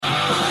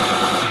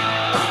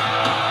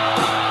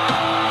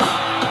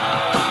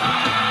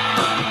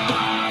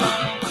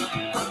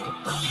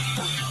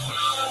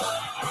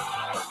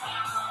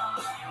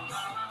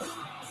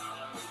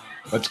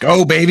Let's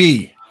go,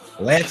 baby.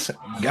 Let's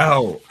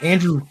go.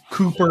 Andrew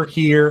Cooper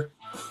here,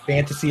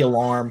 Fantasy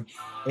Alarm,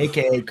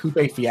 aka Coop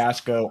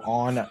Fiasco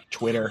on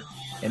Twitter.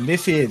 And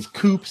this is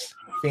Coop's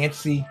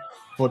Fantasy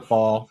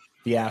Football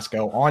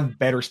Fiasco on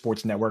Better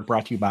Sports Network,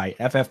 brought to you by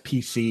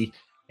FFPC.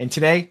 And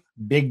today,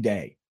 big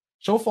day.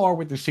 So far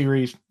with the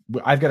series,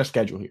 I've got a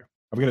schedule here.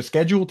 I've got a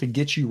schedule to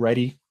get you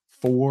ready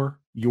for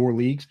your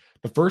leagues.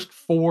 The first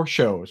 4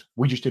 shows,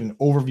 we just did an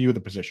overview of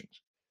the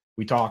positions.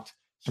 We talked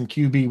some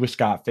QB with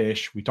Scott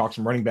Fish. We talked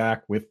some running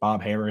back with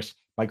Bob Harris,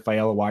 Mike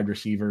Fiala, wide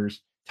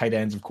receivers, tight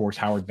ends, of course,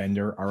 Howard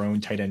Bender, our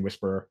own tight end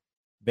whisperer.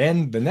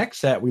 Then the next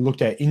set, we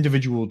looked at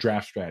individual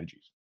draft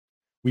strategies.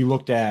 We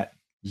looked at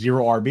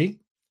zero RB,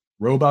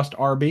 robust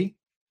RB.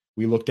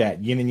 We looked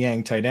at yin and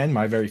yang tight end,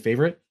 my very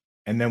favorite.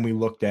 And then we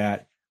looked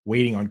at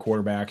waiting on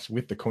quarterbacks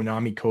with the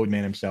Konami code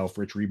man himself,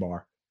 Rich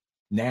Rebar.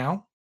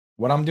 Now,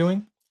 what I'm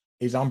doing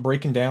is I'm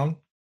breaking down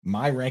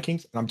my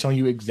rankings, and I'm telling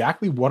you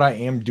exactly what I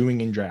am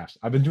doing in drafts.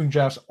 I've been doing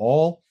drafts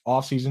all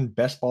offseason,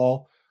 best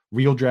ball,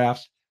 real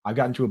drafts. I've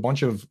gotten to a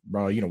bunch of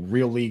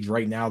real leagues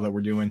right now that we're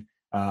doing.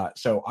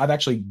 So I've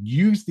actually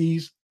used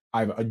these.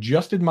 I've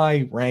adjusted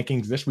my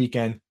rankings this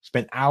weekend,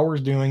 spent hours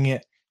doing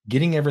it,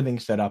 getting everything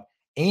set up,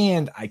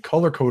 and I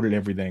color coded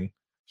everything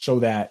so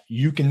that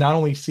you can not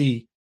only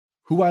see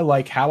who I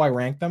like, how I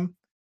rank them,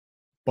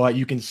 but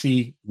you can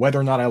see whether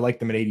or not I like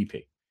them at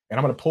ADP. And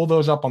I'm going to pull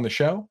those up on the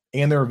show,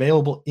 and they're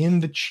available in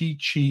the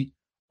cheat sheet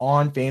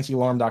on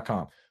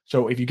fantasyalarm.com.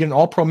 So if you get an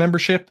all-pro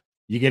membership,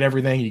 you get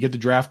everything. You get the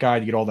draft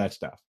guide, you get all that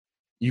stuff.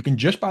 You can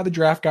just buy the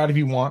draft guide if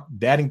you want.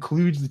 That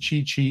includes the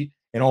cheat sheet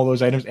and all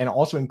those items, and it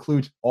also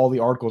includes all the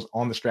articles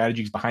on the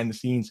strategies behind the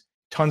scenes.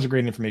 Tons of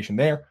great information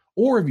there.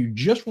 Or if you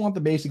just want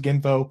the basic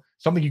info,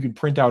 something you can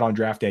print out on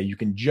draft day, you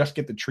can just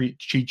get the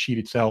cheat sheet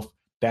itself.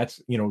 That's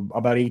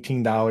about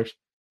 $18.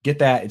 Get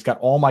that. It's got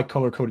all my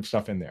color-coded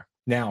stuff in there.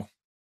 Now,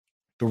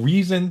 the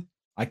reason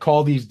I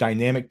call these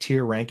dynamic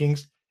tier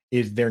rankings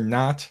is they're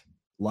not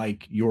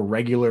like your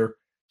regular,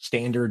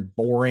 standard,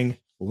 boring,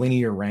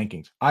 linear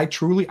rankings. I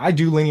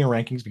do linear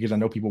rankings because I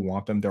know people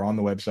want them. They're on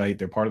the website.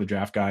 They're part of the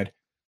draft guide.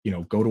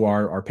 Go to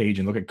our page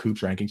and look at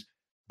Coop's rankings.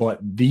 But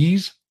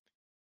these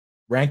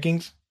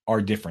rankings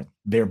are different.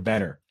 They're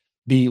better.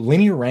 The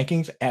linear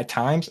rankings at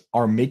times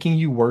are making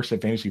you worse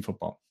at fantasy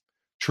football.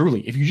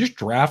 Truly, if you just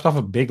draft off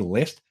a big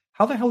list,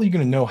 how the hell are you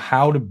going to know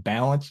how to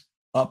balance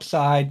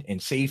upside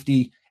and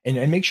safety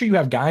and make sure you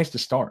have guys to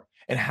start?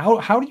 And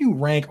how do you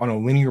rank on a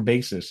linear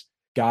basis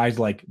guys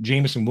like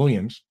Jameson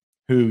Williams,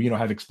 who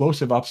have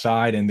explosive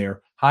upside and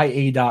they're high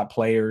ADOT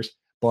players,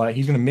 but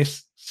he's going to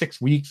miss 6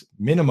 weeks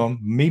minimum,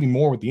 maybe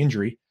more with the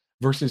injury,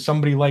 versus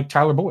somebody like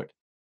Tyler Boyd,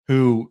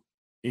 who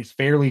is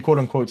fairly quote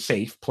unquote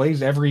safe,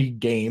 plays every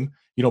game,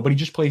 but he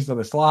just plays to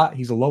the slot.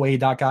 He's a low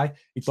ADOT guy.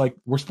 It's like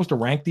we're supposed to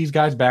rank these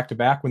guys back to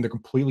back when they're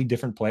completely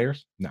different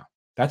players. No,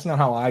 that's not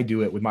how I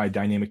do it with my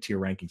dynamic tier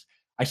rankings.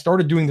 I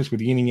started doing this with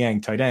yin and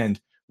yang tight end,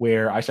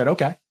 where I said,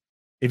 okay,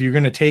 if you're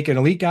going to take an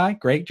elite guy,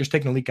 great, just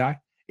take an elite guy.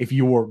 If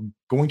you're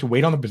going to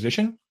wait on the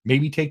position,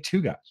 maybe take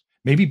 2 guys.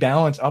 Maybe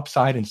balance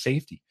upside and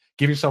safety.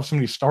 Give yourself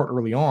somebody to start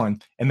early on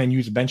and then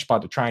use a bench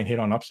spot to try and hit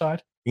on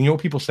upside. And you know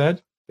what people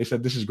said? They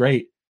said, this is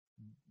great.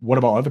 What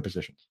about other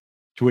positions?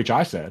 To which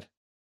I said,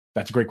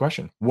 that's a great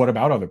question. What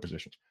about other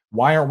positions?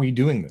 Why aren't we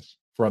doing this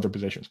for other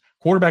positions?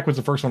 Quarterback was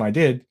the first one I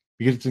did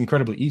because it's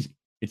incredibly easy.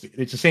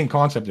 It's the same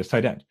concept as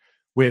tight end.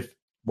 With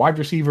wide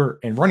receiver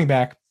and running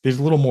back, there's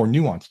a little more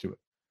nuance to it.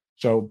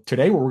 So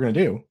today what we're going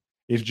to do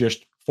is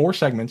just 4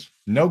 segments,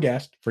 no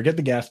guest, forget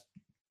the guest,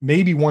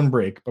 maybe 1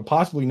 break, but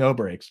possibly no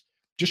breaks.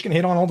 Just going to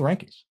hit on all the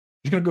rankings.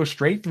 Just going to go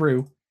straight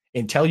through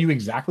and tell you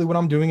exactly what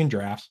I'm doing in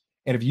drafts.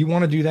 And if you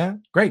want to do that,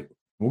 great.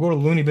 We'll go to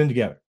the Looney Bin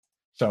together.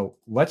 So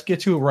let's get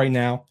to it right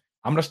now.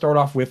 I'm going to start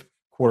off with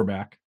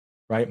quarterback,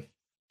 right?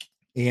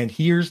 And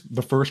here's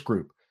the first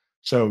group.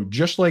 So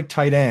just like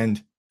tight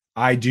end,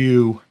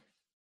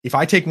 if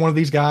I take one of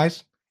these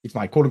guys, it's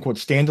my quote unquote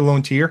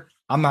standalone tier.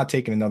 I'm not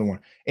taking another one.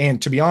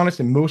 And to be honest,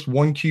 in most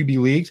 1 QB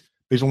leagues,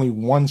 there's only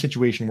one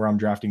situation where I'm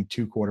drafting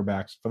 2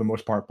 quarterbacks for the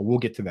most part, but we'll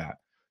get to that.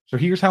 So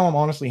here's how I'm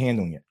honestly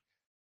handling it.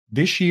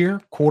 This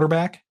year,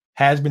 quarterback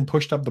has been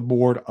pushed up the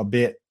board a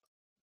bit,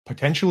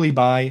 potentially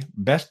by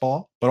best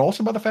ball, but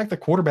also by the fact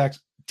that quarterbacks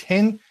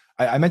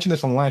I mentioned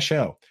this on the last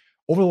show.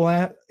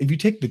 If you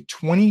take the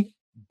 20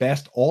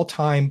 best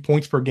all-time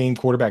points per game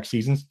quarterback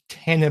seasons,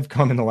 10 have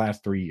come in the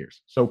last 3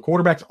 years. So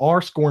quarterbacks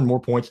are scoring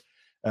more points.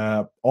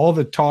 All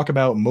the talk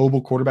about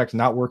mobile quarterbacks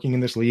not working in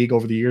this league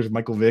over the years of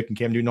Michael Vick and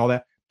Cam Newton, all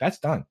that, that's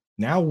done.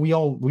 Now we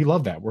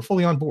love that. We're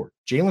fully on board.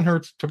 Jalen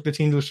Hurts took the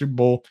team to the Super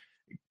Bowl,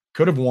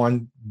 could have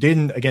won,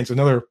 didn't against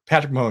another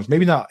Patrick Mahomes.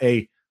 Maybe not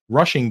a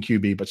rushing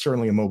QB, but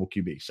certainly a mobile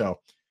QB. So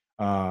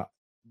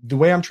the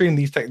way I'm treating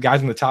these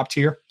guys in the top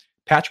tier,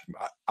 Patrick,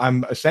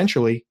 I'm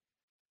essentially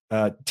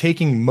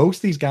taking most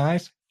of these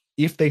guys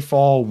if they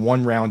fall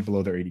 1 round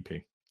below their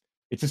ADP.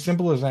 It's as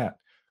simple as that.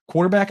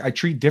 Quarterback, I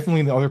treat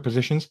differently than other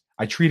positions.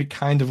 I treat it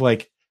kind of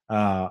like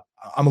I'm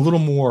a little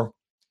more,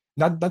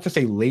 not to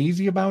say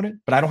lazy about it,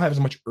 but I don't have as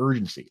much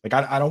urgency. Like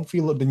I don't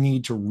feel the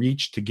need to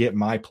reach to get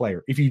my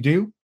player. If you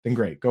do, then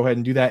great. Go ahead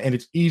and do that. And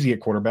it's easy at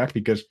quarterback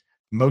because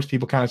most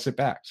people kind of sit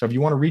back. So if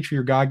you want to reach for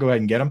your guy, go ahead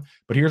and get him.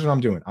 But here's what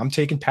I'm doing. I'm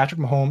taking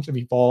Patrick Mahomes if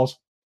he falls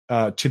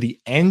to the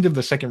end of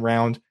the second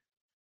round.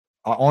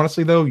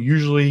 Honestly, though,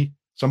 usually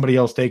somebody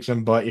else takes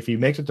him. But if he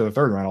makes it to the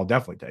third round, I'll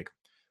definitely take him.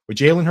 With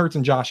Jalen Hurts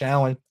and Josh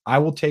Allen, I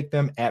will take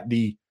them at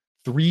the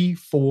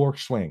 3-4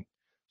 swing.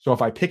 So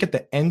if I pick at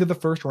the end of the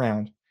first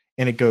round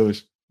and it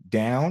goes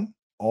down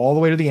all the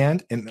way to the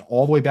end and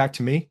all the way back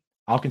to me,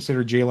 I'll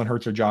consider Jalen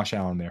Hurts or Josh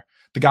Allen there.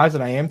 The guys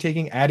that I am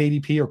taking at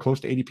ADP or close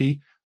to ADP,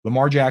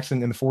 Lamar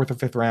Jackson in the 4th or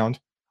 5th round.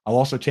 I'll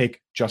also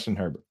take Justin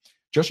Herbert.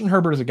 Justin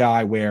Herbert is a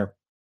guy where,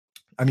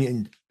 I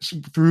mean,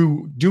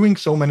 through doing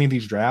so many of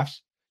these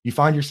drafts, you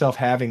find yourself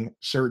having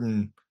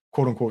certain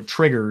quote unquote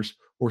triggers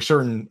or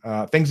certain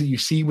things that you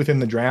see within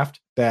the draft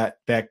that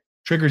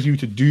triggers you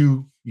to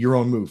do your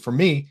own move. For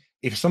me,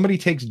 if somebody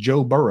takes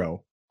Joe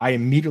Burrow, I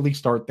immediately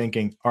start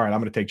thinking, all right, I'm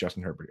going to take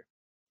Justin Herbert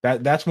here.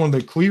 That's one of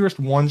the clearest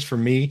ones for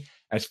me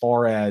as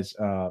far as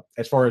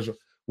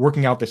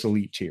working out this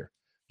elite tier.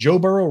 Joe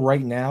Burrow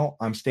right now,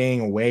 I'm staying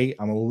away.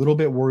 I'm a little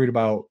bit worried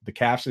about the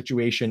cap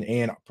situation.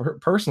 And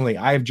personally,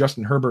 I have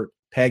Justin Herbert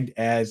pegged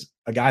as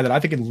a guy that I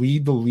think can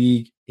lead the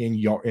league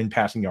in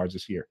passing yards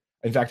this year.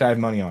 In fact, I have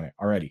money on it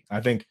already.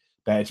 I think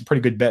that it's a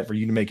pretty good bet for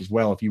you to make as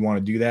well if you want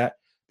to do that.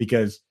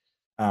 Because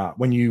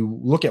when you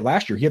look at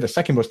last year, he had the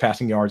second most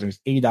passing yards, and his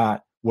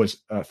ADOT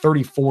was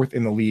 34th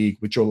in the league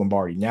with Joe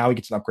Lombardi. Now he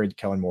gets an upgrade to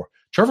Kellen Moore.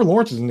 Trevor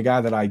Lawrence isn't the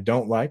guy that I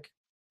don't like,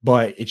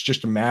 but it's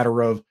just a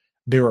matter of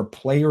there are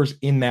players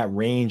in that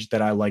range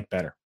that I like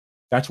better.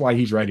 That's why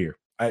he's right here.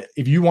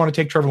 If you want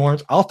to take Trevor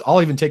Lawrence,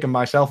 I'll even take him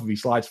myself if he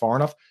slides far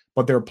enough.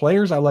 But there are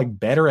players I like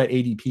better at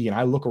ADP, and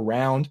I look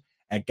around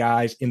at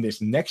guys in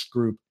this next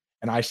group,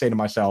 and I say to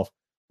myself,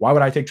 why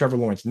would I take Trevor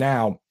Lawrence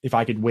now if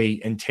I could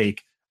wait and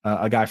take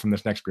a guy from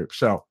this next group?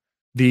 So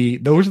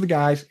those are the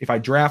guys. If I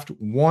draft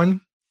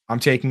one, I'm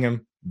taking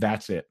him.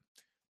 That's it.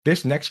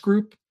 This next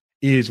group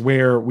is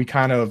where we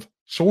kind of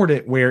sort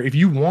it, where if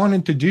you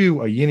wanted to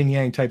do a yin and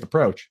yang type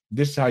approach,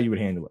 this is how you would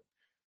handle it.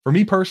 For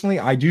me personally,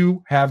 I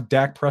do have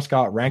Dak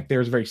Prescott ranked there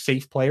as a very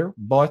safe player,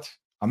 but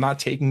I'm not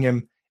taking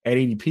him at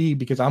ADP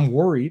because I'm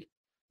worried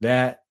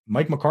that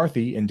Mike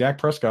McCarthy and Dak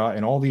Prescott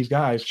and all these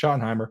guys,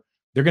 Schottenheimer,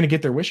 they're going to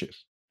get their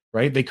wishes,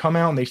 right? They come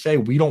out and they say,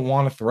 we don't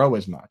want to throw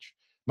as much.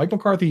 Mike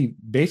McCarthy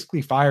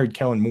basically fired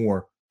Kellen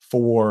Moore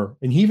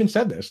and he even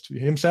said this to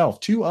himself,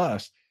 to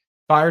us,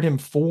 fired him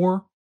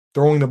for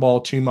throwing the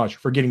ball too much,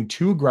 for getting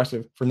too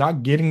aggressive, for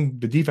not getting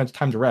the defense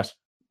time to rest.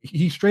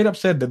 He straight up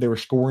said that they were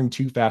scoring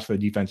too fast for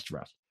the defense to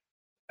rest.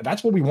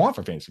 That's what we want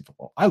for fantasy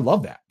football. I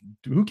love that.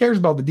 Who cares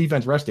about the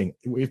defense resting?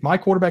 If my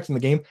quarterback's in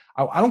the game,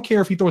 I don't care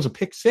if he throws a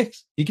pick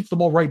six. He gets the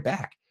ball right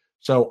back.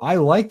 So I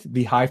liked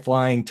the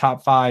high-flying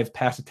top 5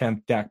 pass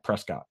attempt Dak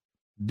Prescott.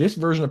 This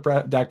version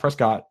of Dak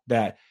Prescott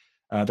that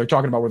they're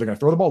talking about where they're going to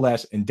throw the ball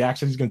less, and Dak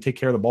says he's going to take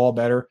care of the ball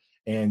better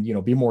and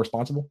be more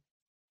responsible.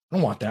 I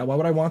don't want that. Why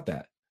would I want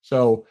that?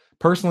 So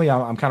personally,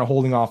 I'm kind of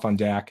holding off on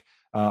Dak.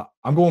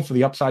 I'm going for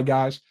the upside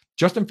guys.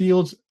 Justin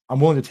Fields, I'm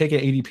willing to take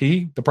at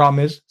ADP. The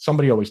problem is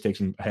somebody always takes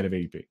him ahead of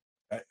ADP.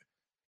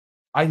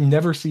 I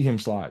never see him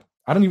slide.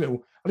 I don't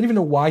even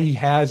know why he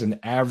has an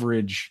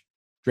average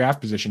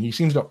draft position. He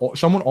seems to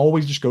someone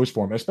always just goes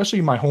for him, especially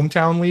in my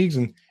hometown leagues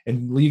and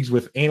leagues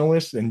with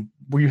analysts and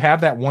where you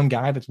have that one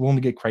guy that's willing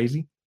to get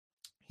crazy.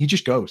 He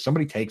just goes.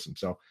 Somebody takes him.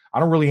 So I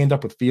don't really end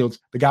up with Fields.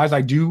 The guys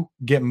I do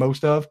get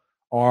most of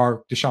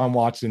are Deshaun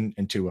Watson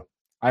and Tua.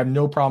 I have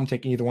no problem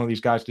taking either one of these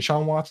guys.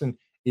 Deshaun Watson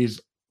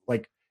is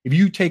like, if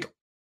you take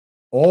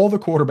all the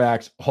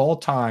quarterbacks all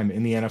time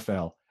in the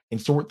NFL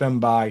and sort them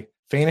by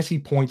fantasy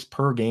points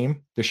per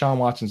game, Deshaun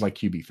Watson's like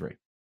QB3.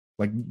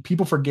 Like,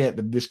 people forget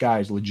that this guy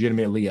is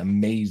legitimately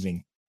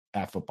amazing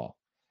at football.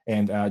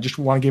 And just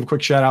want to give a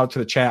quick shout out to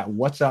the chat.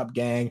 What's up,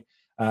 gang?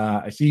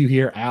 I see you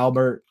here,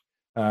 Albert,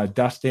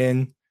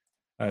 Dustin,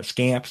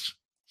 Scamps,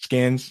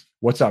 Skins.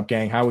 What's up,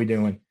 gang? How we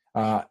doing?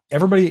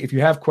 Everybody, if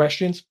you have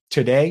questions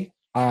today,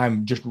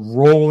 I'm just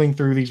rolling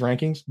through these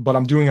rankings, but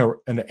I'm doing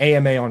an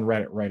AMA on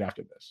Reddit right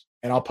after this,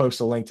 and I'll post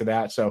a link to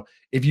that. So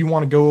if you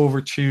want to go over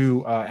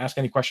to ask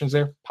any questions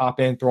there, pop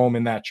in, throw them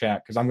in that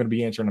chat, because I'm going to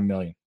be answering a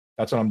million.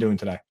 That's what I'm doing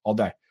today, all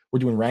day. We're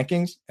doing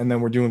rankings, and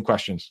then we're doing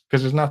questions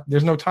because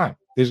there's no time.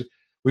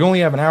 We only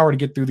have an hour to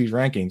get through these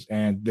rankings,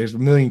 and there's a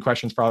million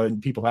questions probably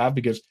people have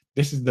because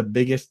this is the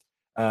biggest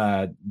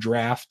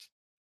draft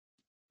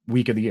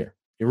week of the year.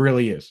 It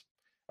really is.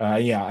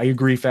 Yeah, I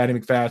agree, Fatty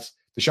McFats.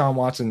 Deshaun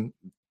Watson,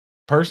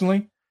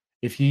 personally,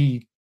 if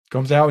he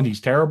comes out and he's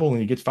terrible and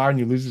he gets fired and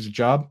he loses his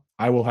job,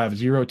 I will have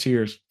 0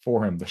 tears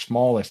for him. The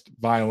smallest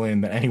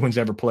violin that anyone's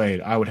ever played,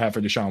 I would have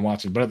for Deshaun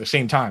Watson. But at the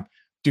same time,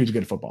 dude's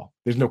good at football.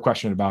 There's no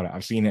question about it.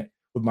 I've seen it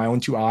with my own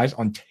 2 eyes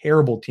on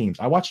terrible teams.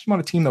 I watched him on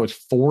a team that was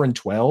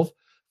 4-12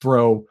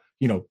 throw,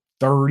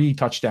 30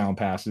 touchdown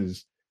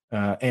passes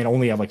and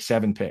only have like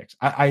 7 picks.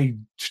 I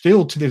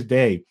still to this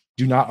day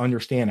do not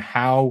understand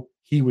how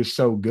he was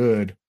so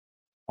good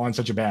on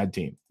such a bad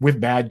team with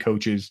bad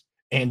coaches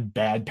and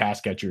bad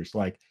pass catchers.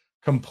 Like,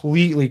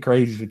 completely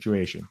crazy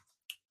situation.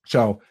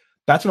 So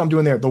That's what I'm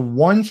doing there. The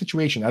one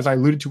situation, as I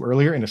alluded to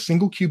earlier, in a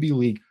single QB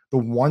league, the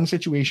one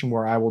situation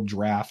where I will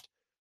draft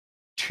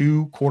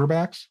two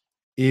quarterbacks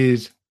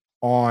is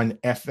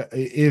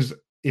is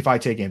if I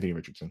take Anthony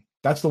Richardson.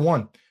 That's the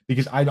one,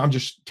 because I'm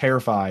just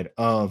terrified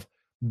of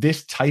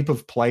this type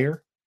of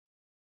player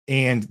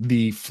and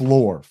the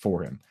floor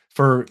for him.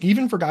 For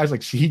even for guys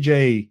like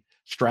CJ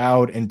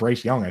Stroud and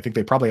Bryce Young, I think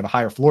they probably have a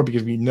higher floor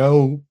because we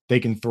know they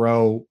can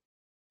throw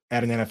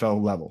at an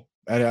NFL level,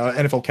 at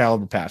NFL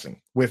caliber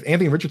passing. With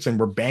Anthony Richardson,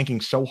 we're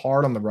banking so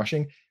hard on the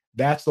rushing.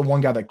 That's the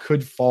one guy that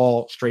could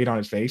fall straight on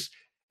his face.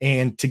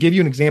 And to give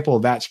you an example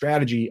of that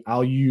strategy,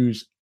 I'll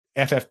use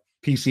FFPC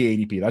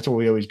ADP. That's what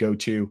we always go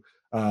to.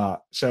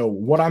 So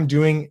what I'm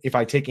doing, if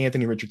I take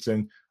Anthony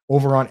Richardson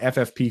over on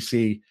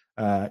FFPC,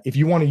 if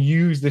you want to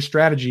use this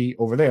strategy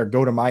over there,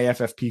 go to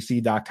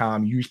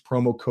myffpc.com, use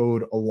promo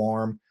code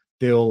ALARM.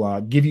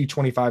 They'll give you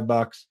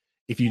 $25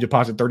 if you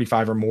deposit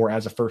 35 or more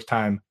as a first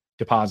time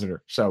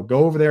depositor. So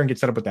go over there and get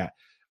set up with that.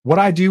 What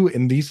I do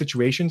in these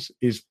situations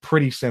is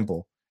pretty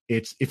simple.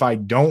 It's if I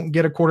don't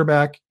get a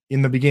quarterback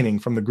in the beginning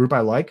from the group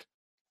I like,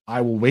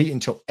 I will wait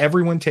until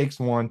everyone takes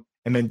one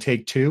and then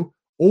take two,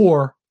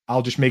 or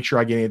I'll just make sure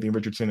I get Anthony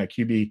Richardson at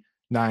QB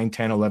 9,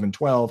 10, 11,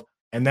 12,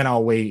 and then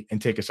I'll wait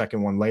and take a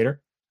second one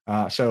later.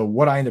 So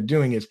what I end up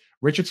doing is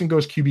Richardson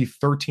goes QB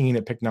 13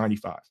 at pick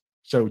 95.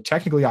 So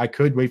technically I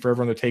could wait for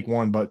everyone to take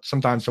one, but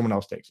sometimes someone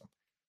else takes them.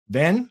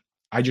 Then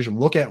I just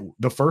look at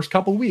the first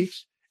couple of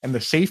weeks and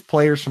the safe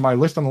players from my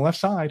list on the left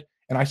side,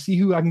 and I see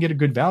who I can get a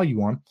good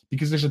value on,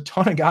 because there's a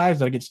ton of guys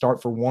that I get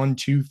start for 1,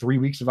 2, 3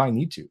 weeks if I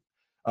need to.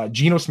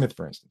 Geno Smith,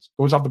 for instance,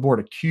 goes off the board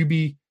at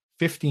QB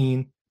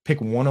 15, pick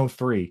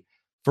 103.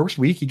 First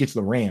week, he gets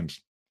the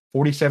Rams,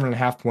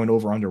 47.5 point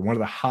over under, one of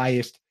the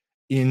highest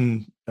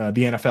in the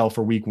NFL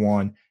for week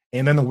one.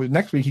 And then the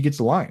next week, he gets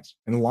the Lions,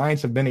 and the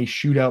Lions have been a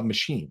shootout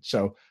machine.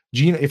 So,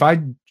 Geno, if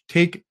I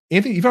take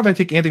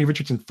Anthony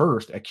Richardson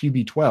first at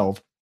QB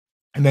 12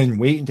 and then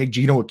wait and take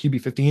Geno at QB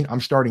 15,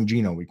 I'm starting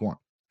Geno week one.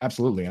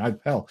 Absolutely. And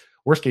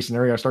worst case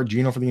scenario, I start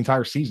Geno for the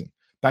entire season.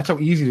 That's how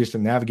easy it is to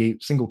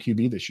navigate single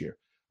QB this year.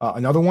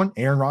 Another one,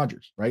 Aaron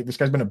Rodgers, right? This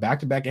guy's been a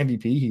back-to-back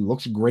MVP. He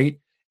looks great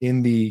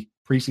in the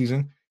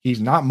preseason. He's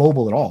not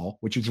mobile at all,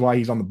 which is why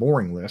he's on the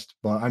boring list.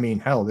 But I mean,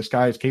 hell, this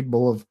guy is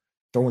capable of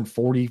throwing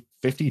 40,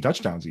 50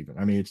 touchdowns even.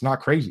 I mean, it's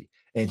not crazy.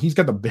 And he's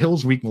got the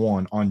Bills week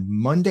one on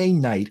Monday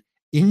night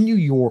in New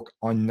York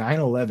on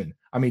 9/11.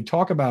 I mean,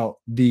 talk about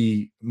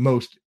the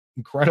most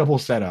incredible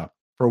setup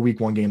for a week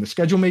one game. The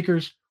schedule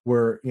makers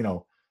were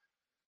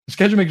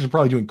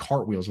probably doing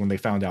cartwheels when they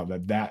found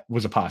out that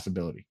was a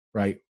possibility,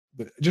 right?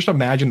 Just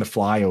imagine the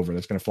flyover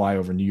that's going to fly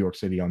over New York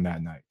City on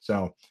that night.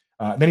 So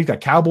then he's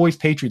got Cowboys,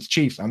 Patriots,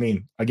 Chiefs. I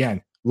mean,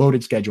 again,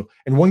 loaded schedule.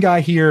 And one guy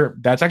here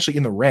that's actually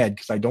in the red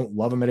because I don't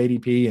love him at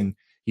ADP, and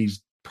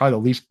he's probably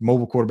the least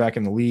mobile quarterback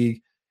in the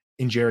league,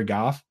 in Jared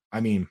Goff.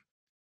 I mean,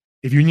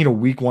 if you need a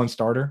week one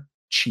starter,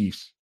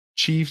 Chiefs,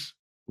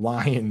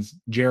 Lions,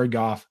 Jared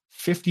Goff,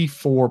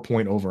 54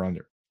 point over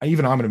under.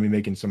 Even I'm going to be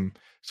making some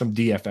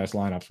DFS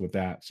lineups with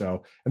that.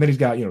 So, and then he's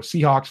got,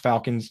 Seahawks,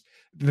 Falcons.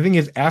 The thing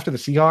is, after the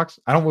Seahawks,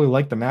 I don't really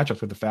like the matchups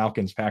with the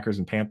Falcons, Packers,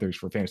 and Panthers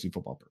for fantasy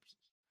football purposes.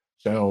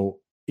 So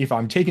if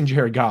I'm taking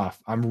Jared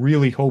Goff, I'm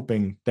really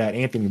hoping that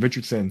Anthony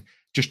Richardson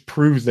just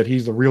proves that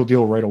he's the real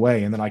deal right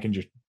away. And then I can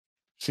just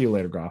see you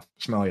later, Goff.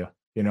 Smell you,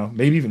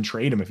 maybe even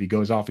trade him if he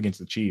goes off against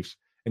the Chiefs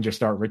and just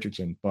start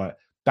Richardson. But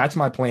that's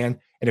my plan.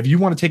 And if you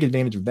want to take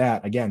advantage of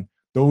that, again,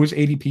 those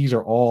ADPs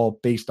are all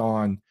based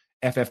on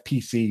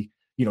FFPC.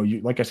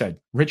 Like I said,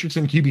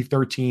 Richardson QB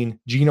 13,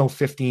 Geno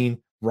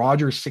 15,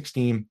 Rodgers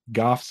 16,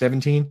 Goff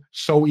 17.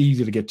 So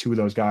easy to get two of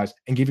those guys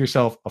and give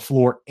yourself a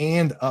floor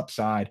and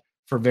upside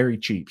for very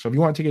cheap. So if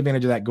you want to take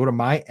advantage of that, go to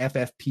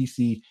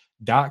myffpc.com,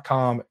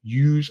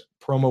 use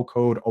promo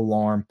code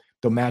ALARM.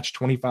 They'll match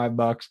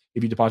 $25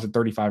 if you deposit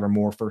 35 or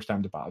more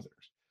first-time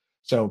depositors.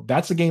 So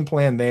that's the game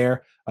plan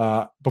there.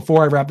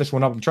 Before I wrap this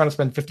one up, I'm trying to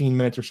spend 15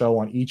 minutes or so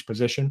on each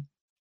position.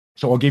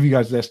 So I'll give you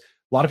guys this.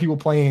 A lot of people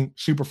playing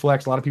super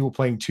flex, a lot of people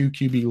playing 2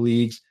 QB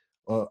leagues.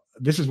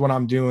 This is what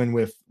I'm doing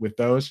with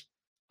those.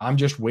 I'm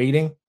just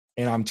waiting,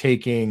 and I'm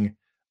taking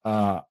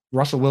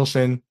Russell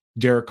Wilson,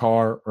 Derek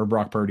Carr, or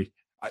Brock Purdy.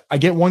 I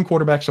get one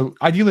quarterback, so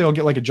ideally I'll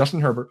get like a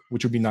Justin Herbert,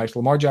 which would be nice,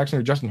 Lamar Jackson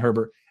or Justin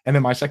Herbert. And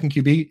then my second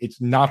QB, it's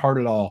not hard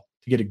at all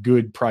to get a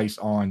good price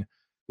on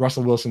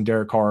Russell Wilson,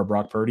 Derek Carr, or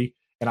Brock Purdy.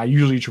 And I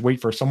usually should wait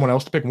for someone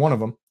else to pick one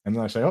of them. And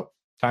then I say, oh,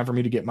 time for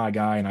me to get my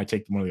guy, and I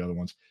take one of the other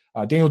ones.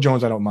 Daniel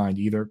Jones, I don't mind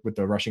either with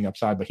the rushing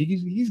upside, but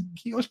he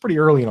goes pretty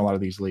early in a lot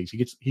of these leagues. He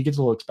gets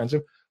a little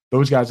expensive.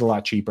 Those guys are a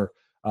lot cheaper.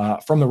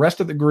 From the rest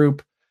of the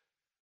group,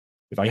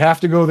 if I have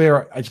to go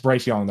there, it's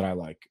Bryce Young that I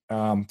like.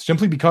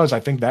 Simply because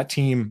I think that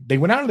team, they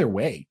went out of their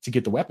way to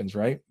get the weapons,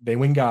 right? They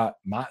went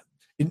and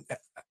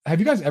have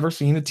you guys ever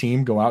seen a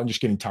team go out and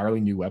just get entirely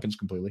new weapons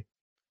completely?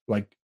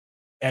 Like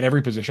at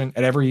every position,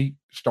 at every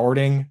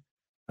starting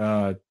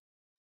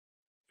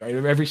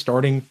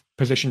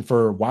position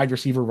for wide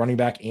receiver, running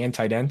back, and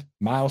tight end.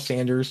 Miles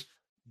Sanders,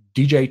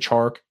 DJ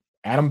Chark,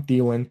 Adam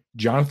Thielen,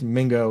 Jonathan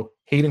Mingo,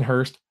 Hayden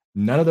Hurst.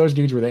 None of those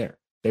dudes were there.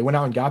 They went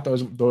out and got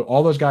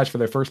all those guys for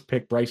their first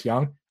pick, Bryce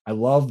Young. I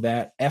love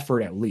that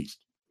effort at least.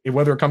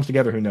 Whether it comes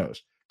together, who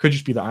knows? Could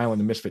just be the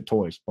island of misfit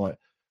toys. But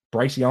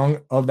Bryce Young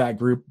of that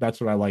group,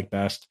 that's what I like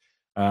best.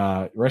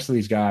 The rest of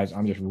these guys,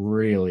 I'm just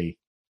really,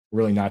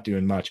 really not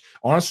doing much.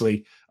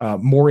 Honestly,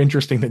 more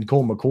interesting than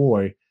Colt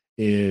McCoy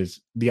is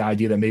the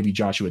idea that maybe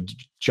Joshua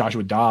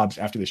Dobbs,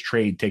 after this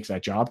trade, takes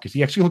that job because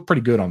he actually looked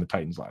pretty good on the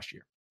Titans last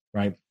year,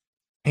 right?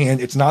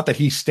 And it's not that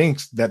he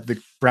stinks that the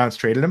Browns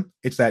traded him.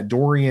 It's that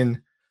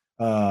Dorian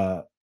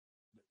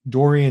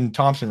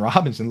Thompson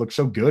Robinson looked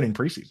so good in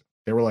preseason.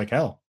 They were like,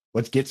 hell,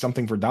 let's get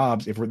something for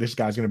Dobbs if this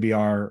guy's going to be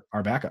our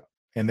backup.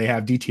 And they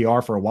have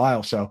DTR for a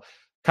while. So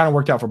kind of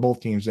worked out for both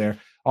teams there.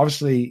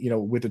 Obviously,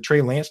 with the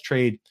Trey Lance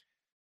trade,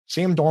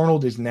 Sam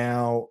Darnold is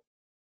now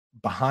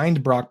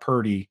behind Brock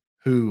Purdy,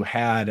 who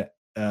had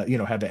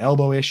the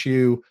elbow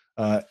issue.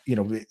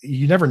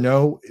 You never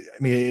know.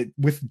 I mean,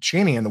 with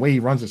Shanahan, the way he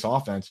runs this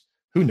offense,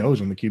 who knows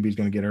when the QB is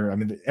going to get hurt? I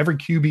mean, every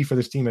QB for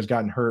this team has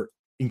gotten hurt,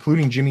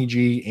 including Jimmy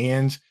G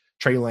and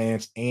Trey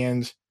Lance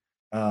and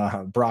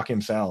Brock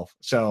himself.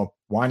 So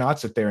why not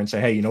sit there and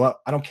say, hey, you know what?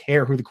 I don't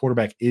care who the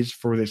quarterback is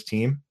for this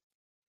team.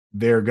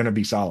 They're going to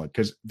be solid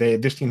because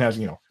this team has,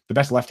 the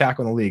best left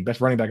tackle in the league, best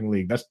running back in the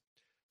league, best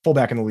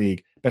fullback in the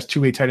league, best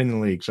two-way tight end in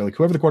the league. So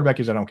whoever the quarterback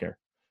is, I don't care.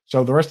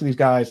 So the rest of these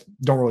guys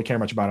don't really care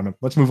much about them.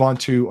 Let's move on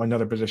to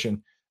another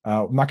position.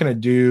 I'm not going to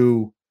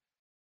do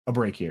a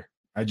break here.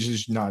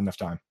 Just not enough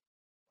time.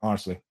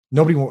 Honestly,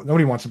 nobody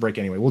wants a break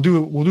anyway. We'll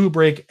do a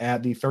break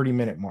at the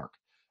 30-minute mark.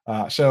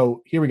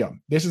 So here we go.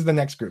 This is the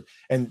next group.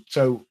 And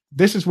so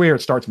this is where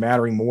it starts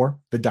mattering more,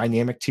 the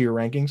dynamic tier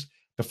rankings.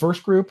 The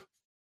first group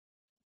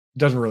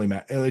doesn't really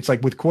matter. It's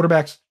like with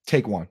quarterbacks,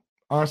 take one.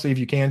 Honestly, if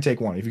you can, take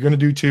one. If you're going to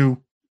do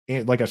two,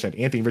 like I said,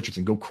 Anthony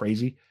Richardson, go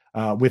crazy.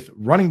 With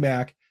running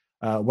back,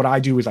 what I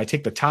do is I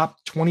take the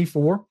top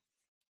 24,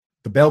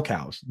 the bell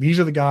cows. These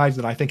are the guys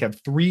that I think have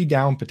 3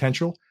 down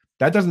potential.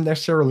 That doesn't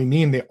necessarily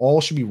mean they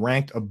all should be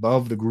ranked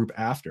above the group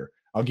after.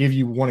 I'll give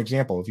you one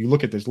example. If you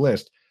look at this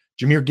list,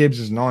 Jahmyr Gibbs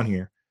isn't on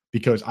here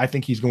because I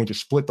think he's going to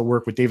split the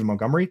work with David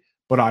Montgomery,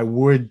 but I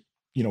would,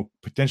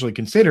 potentially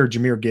consider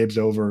Jahmyr Gibbs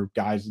over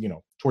guys,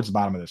 towards the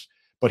bottom of this.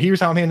 But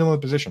here's how I'm handling the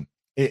position.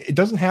 It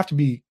doesn't have to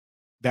be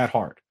that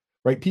hard,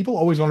 right? People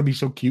always want to be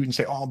so cute and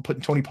say, oh, I'm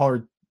putting Tony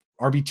Pollard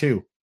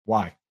RB2.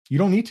 Why? You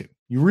don't need to.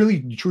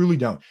 You truly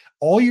don't.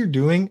 All you're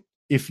doing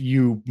if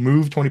you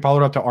move Tony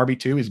Pollard up to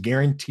RB2 is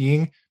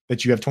guaranteeing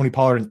that you have Tony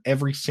Pollard in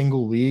every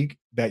single league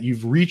that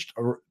you've reached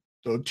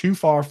too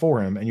far for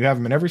him, and you have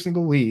him in every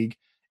single league.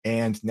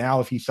 And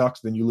now if he sucks,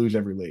 then you lose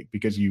every league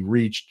because you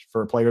reached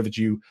for a player that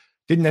you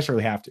didn't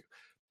necessarily have to.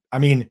 I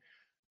mean,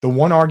 the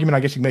one argument I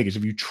guess you make is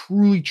if you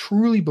truly,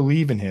 truly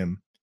believe in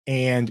him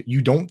and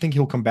you don't think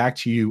he'll come back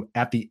to you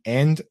at the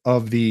end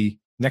of the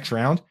next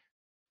round,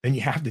 then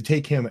you have to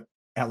take him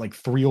at like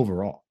 3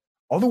 overall.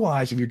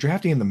 Otherwise, if you're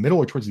drafting in the middle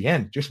or towards the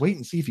end, just wait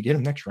and see if you get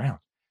him next round.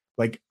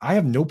 Like, I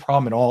have no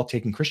problem at all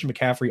taking Christian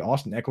McCaffrey,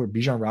 Austin Eckler,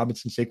 Bijan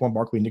Robinson, Saquon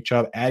Barkley, Nick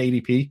Chubb at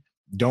ADP.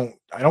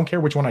 I don't care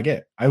which one I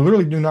get. I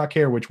literally do not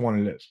care which one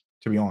it is,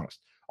 to be honest.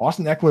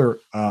 Austin Eckler,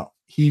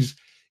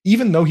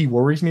 even though he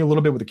worries me a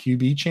little bit with the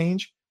QB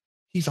change,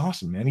 he's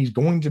awesome, man. He's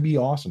going to be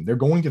awesome. They're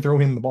going to throw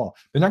him the ball.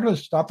 They're not going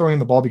to stop throwing him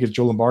the ball because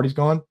Joe Lombardi's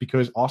gone,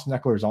 because Austin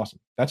Eckler is awesome.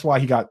 That's why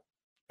he got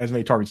as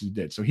many targets as he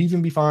did. So he's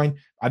going to be fine.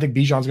 I think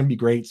Bijan's going to be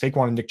great.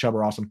 Saquon and Nick Chubb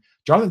are awesome.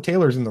 Jonathan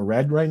Taylor's in the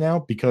red right now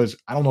because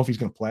I don't know if he's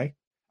going to play.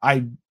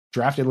 I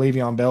drafted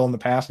Le'Veon Bell in the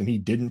past and he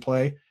didn't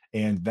play,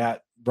 and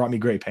that brought me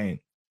great pain.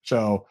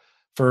 So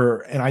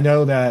and I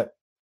know that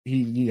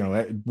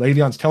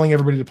Le'Veon's telling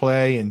everybody to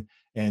play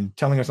and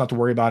telling us not to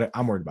worry about it.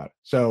 I'm worried about it.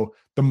 So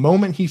the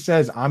moment he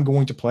says I'm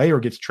going to play or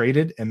gets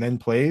traded and then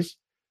plays,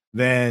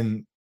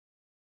 then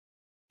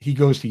he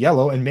goes to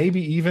yellow and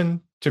maybe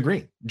even to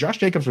green. Josh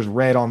Jacobs was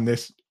red on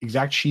this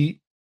exact sheet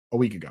a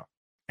week ago.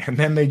 And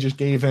then they just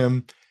gave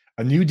him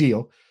a new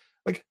deal.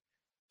 Like,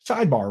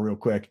 sidebar real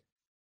quick.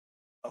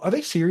 Are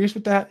they serious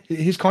with that?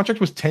 His contract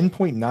was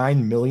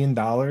 $10.9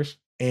 million,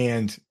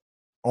 and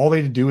all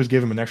they had to do is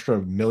give him an extra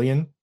 $1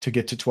 million to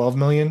get to $12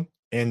 million,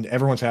 and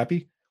everyone's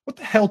happy. What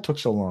the hell took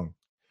so long?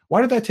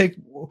 Why did that take?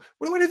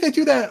 Why did they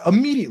do that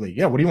immediately?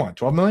 Yeah, what do you want?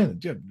 12 million?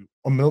 Yeah,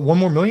 one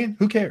more million?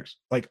 Who cares?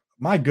 Like,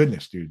 my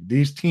goodness, dude.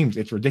 These teams,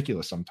 it's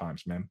ridiculous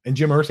sometimes, man. And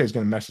Jim Irsay is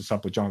going to mess this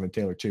up with Jonathan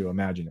Taylor too.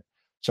 Imagine it.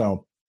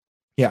 So,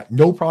 yeah,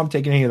 no problem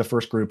taking any of the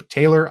first group.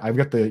 Taylor, I've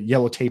got the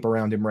yellow tape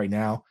around him right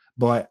now,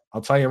 but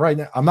I'll tell you right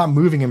now, I'm not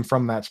moving him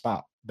from that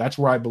spot. That's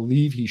where I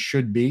believe he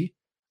should be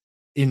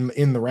in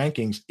the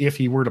rankings if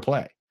he were to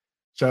play.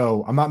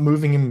 So I'm not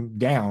moving him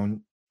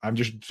down. I'm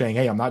just saying,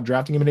 hey, I'm not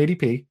drafting him in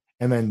ADP.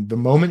 And then the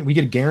moment we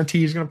get a guarantee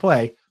he's going to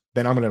play,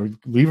 then I'm going to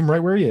leave him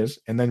right where he is.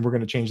 And then we're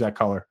going to change that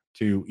color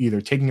to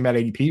either taking him at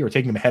ADP or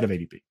taking him ahead of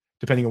ADP,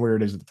 depending on where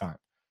it is at the time.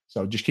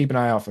 So just keep an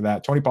eye out for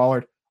that. Tony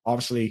Pollard,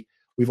 obviously,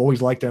 we've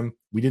always liked him.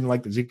 We didn't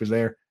like that Zeke was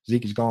there.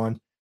 Zeke is gone.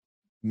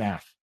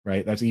 Math,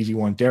 right? That's an easy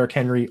one. Derrick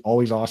Henry,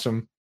 always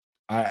awesome.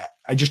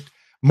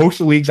 Most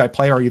of the leagues I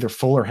play are either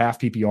full or half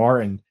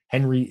PPR, and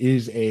Henry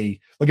is if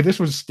I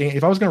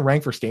was going to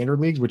rank for standard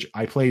leagues, which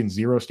I play in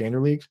 0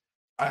 standard leagues,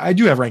 I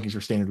do have rankings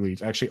for standard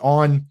leagues actually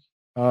on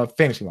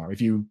Fantasy Alarm.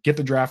 If you get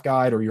the draft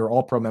guide or you're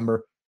all pro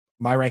member,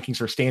 my rankings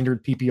for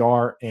standard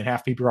PPR and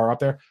half PPR are up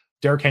there.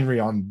 Derrick Henry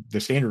on the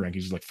standard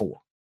rankings is like 4,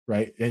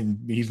 right? And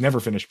he's never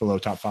finished below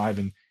top 5.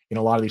 And in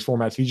a lot of these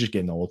formats, he's just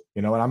getting old,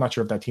 and I'm not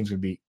sure if that team's going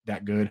to be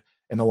that good.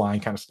 And the line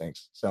kind of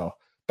stinks. So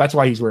that's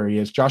why he's where he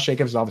is. Josh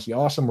Jacobs is obviously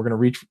awesome. We're going to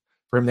reach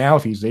for him now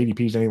if his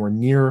ADP is anywhere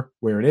near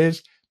where it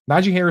is.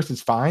 Najee Harris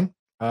is fine.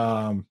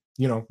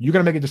 You got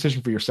to make a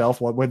decision for yourself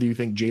whether you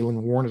think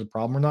Jaylen Warren is a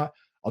problem or not.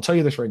 I'll tell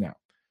you this right now.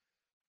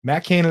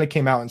 Matt Canada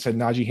came out and said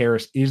Najee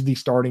Harris is the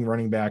starting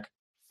running back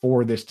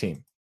for this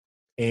team.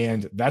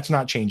 And that's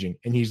not changing.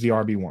 And he's the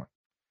RB1.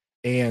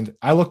 And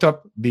I looked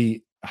up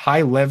the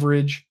high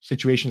leverage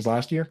situations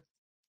last year.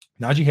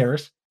 Najee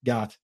Harris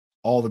got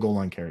all the goal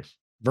line carries,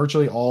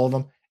 virtually all of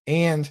them.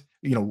 And,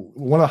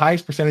 one of the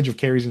highest percentage of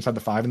carries inside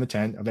the 5 and the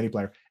 10 of any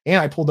player.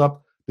 And I pulled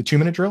up the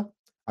 2-minute drill.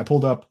 I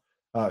pulled up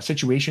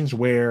situations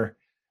where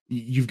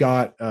you've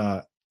got,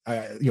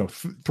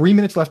 3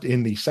 minutes left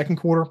in the second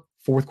quarter,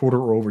 fourth quarter,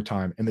 or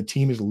overtime, and the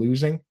team is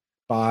losing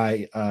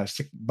by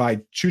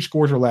 2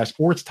 scores or less,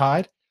 or it's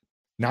tied.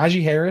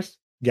 Najee Harris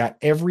got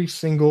every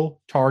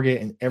single target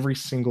and every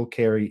single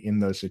carry in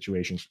those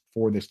situations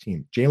for this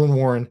team. Jaylen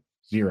Warren,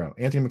 0.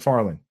 Anthony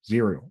McFarland,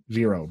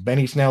 0.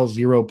 Benny Snell,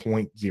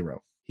 0.0.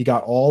 He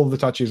got all of the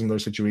touches in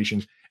those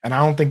situations, and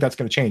I don't think that's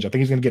going to change. I think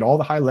he's going to get all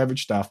the high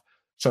leverage stuff.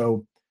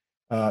 So,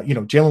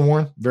 Jaylen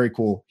Warren, very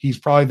cool. He's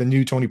probably the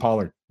new Tony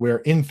Pollard, where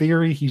in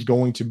theory he's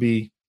going to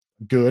be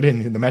good,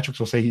 and the metrics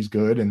will say he's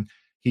good, and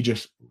he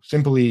just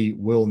simply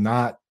will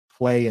not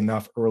play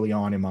enough early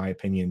on, in my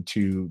opinion,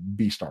 to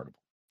be startable.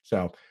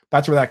 So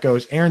that's where that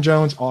goes. Aaron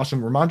Jones,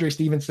 awesome. Ramondre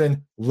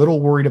Stevenson,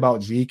 little worried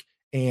about Zeke,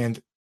 and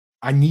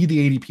I need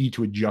the ADP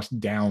to adjust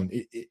down.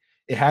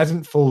 It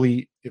hasn't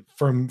fully,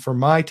 for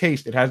my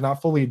taste, it has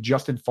not fully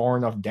adjusted far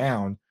enough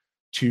down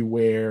to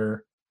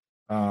where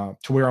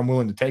I'm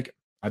willing to take it.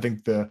 I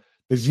think the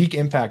Zeke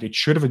impact, it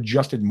should have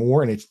adjusted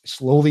more, and it's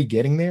slowly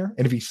getting there.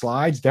 And if he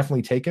slides,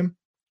 definitely take him.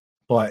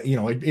 But,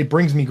 it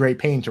brings me great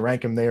pain to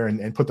rank him there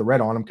and put the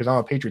red on him because I'm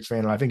a Patriots fan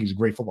and I think he's a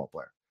great football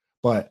player.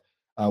 But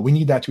we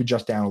need that to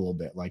adjust down a little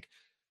bit. Like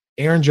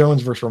Aaron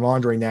Jones versus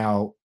Ramondre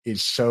now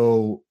is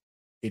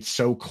it's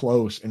so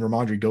close, and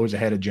Ramondre goes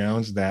ahead of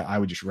Jones that I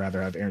would just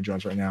rather have Aaron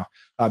Jones right now.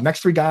 Next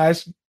 3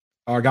 guys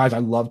are guys I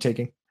love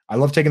taking. I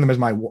love taking them as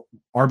my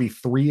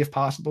RB3 if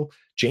possible.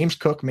 James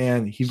Cook,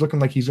 man, he's looking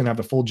like he's going to have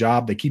the full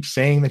job. They keep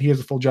saying that he has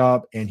a full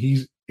job, and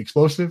he's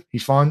explosive.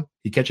 He's fun.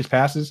 He catches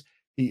passes.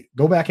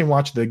 Go back and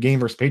watch the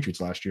game versus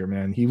Patriots last year,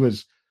 man. He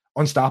was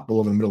unstoppable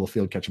over the middle of the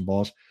field catching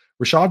balls.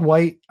 Rashad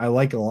White, I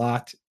like a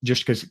lot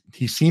just because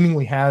he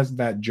seemingly has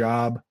that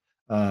job,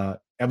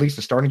 at least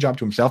a starting job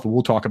to himself. And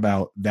we'll talk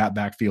about that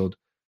backfield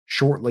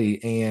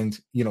shortly. And,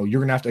 you're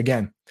going to have to,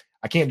 again,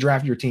 I can't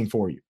draft your team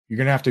for you. You're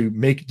going to have to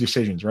make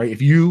decisions, right?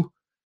 If you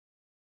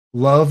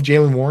love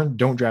Jaylen Warren,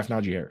 don't draft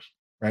Najee Harris,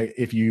 right?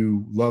 If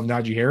you love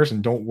Najee Harris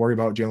and don't worry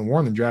about Jaylen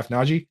Warren, then draft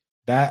Najee.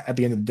 That, at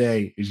the end of the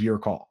day, is your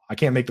call. I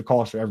can't make the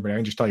calls for everybody. I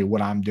can just tell you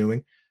what I'm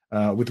doing.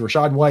 With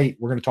Rashad White,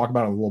 we're going to talk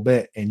about it a little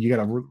bit, and you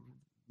got to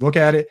look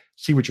at it,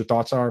 see what your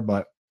thoughts are,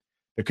 but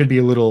there could be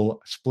a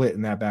little split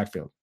in that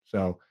backfield.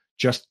 So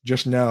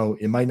just know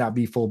it might not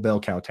be full bell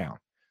cow town.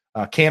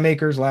 Cam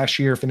Akers last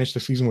year finished the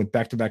season with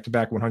back-to-back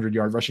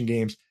 100-yard rushing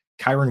games.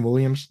 Kyron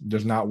Williams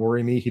does not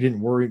worry me. He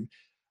didn't worry.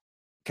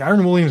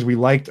 Kyron Williams we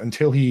liked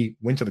until he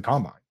went to the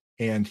combine,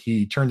 and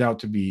he turned out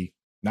to be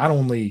not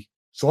only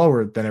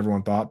slower than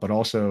everyone thought, but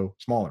also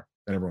smaller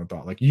than everyone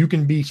thought. Like, you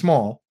can be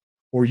small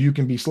or you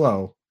can be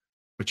slow,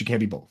 but you can't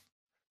be both.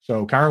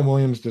 So Kyron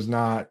Williams does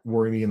not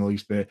worry me in the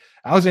least bit.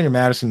 Alexander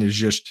Madison is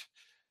just,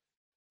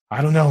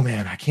 I don't know,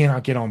 man. I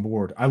cannot get on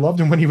board. I loved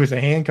him when he was a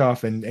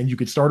handcuff and you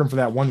could start him for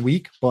that 1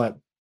 week, but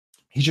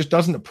he just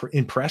doesn't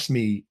impress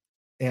me.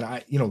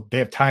 And they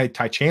have Ty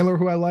Chandler,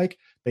 who I like.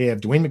 They have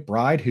Dwayne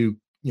McBride, who,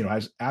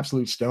 has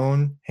absolute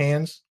stone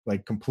hands,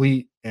 like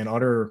complete and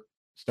utter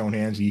stone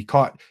hands. He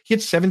had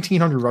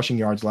 1,700 rushing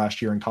yards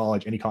last year in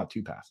college, and he caught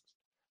 2 passes.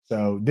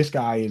 So this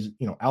guy is,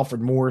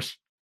 Alfred Morse,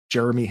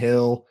 Jeremy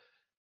Hill,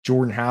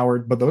 Jordan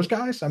Howard. But those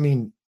guys, I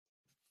mean,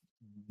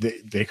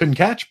 they couldn't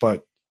catch,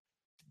 but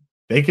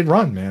they could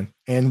run, man.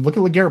 And look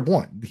at LeGarrette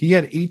Blount. He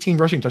had 18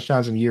 rushing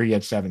touchdowns in a year. He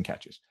had 7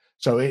 catches.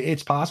 So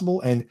it's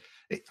possible. And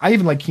I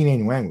even like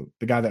Keenan Nwangwu,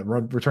 the guy that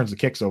returns the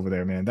kicks over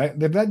there, man.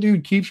 That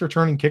dude keeps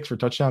returning kicks for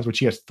touchdowns, which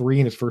he has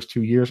 3 in his first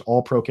 2 years,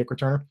 all pro kick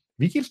returner.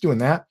 If he keeps doing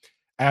that,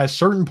 at a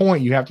certain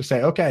point, you have to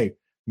say, okay,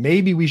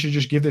 maybe we should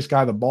just give this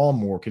guy the ball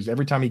more, because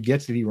every time he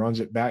gets it, he runs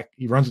it back.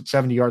 He runs it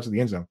 70 yards to the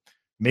end zone.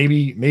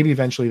 Maybe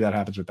eventually that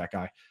happens with that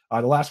guy.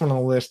 The last one on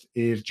the list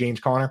is James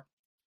Conner.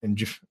 And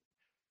just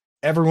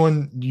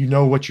everyone,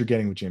 what you're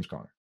getting with James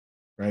Conner,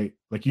 right?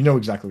 Like,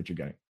 exactly what you're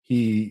getting.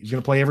 He's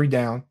going to play every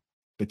down.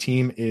 The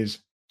team is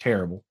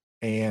terrible.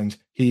 And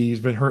he's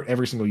been hurt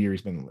every single year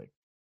he's been in the league.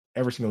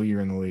 Every single year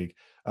in the league.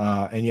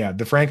 And yeah,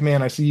 the Frank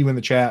man, I see you in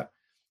the chat.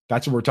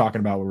 That's what we're talking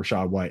about with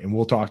Rashad White. And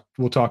we'll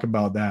talk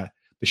about that,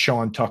 the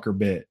Sean Tucker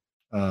bit,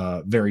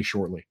 very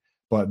shortly.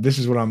 But this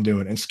is what I'm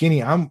doing. And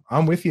Skinny,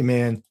 I'm with you,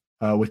 man.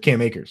 with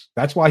Cam Akers.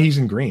 That's why he's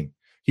in green.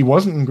 He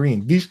wasn't in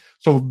green.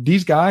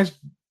 These guys,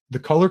 the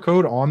color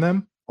code on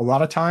them a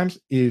lot of times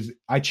is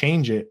I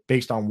change it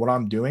based on what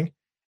I'm doing,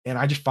 and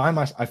I just find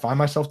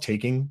myself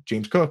taking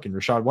James Cook and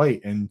Rachaad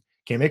White and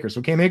Cam Akers.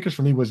 So Cam Akers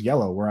for me was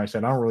yellow, where I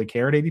said I don't really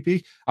care at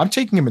ADP. I'm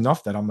taking him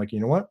enough that I'm like, you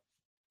know what?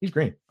 He's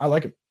green. I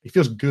like him. He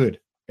feels good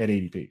at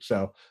ADP.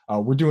 So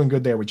we're doing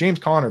good there. With James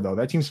Conner, though,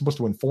 that team's supposed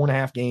to win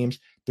 4.5 games.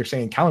 They're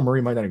saying Kyler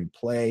Murray might not even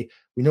play.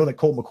 We know that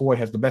Colt McCoy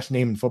has the best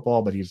name in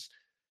football, but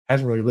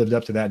hasn't really lived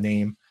up to that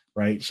name,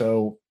 right?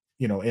 So,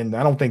 and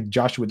I don't think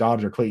Joshua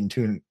Dobbs or Clayton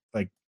Tune,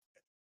 like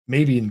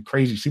maybe in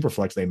crazy super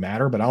flex they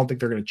matter, but I don't think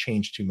they're going to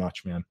change too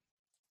much, man.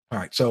 All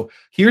right, so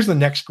here's the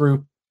next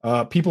group.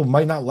 People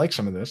might not like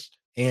some of this,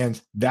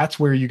 and that's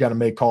where you got to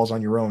make calls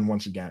on your own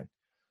once again.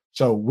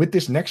 So with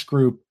this next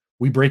group,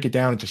 we break it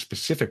down into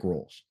specific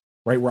roles,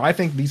 right? Where I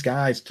think these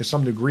guys, to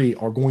some degree,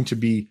 are going to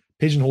be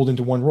pigeonholed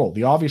into one role.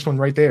 The obvious one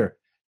right there,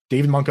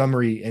 David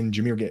Montgomery and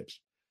Jahmyr Gibbs.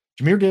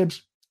 Jahmyr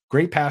Gibbs,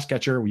 great pass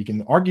catcher. We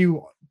can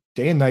argue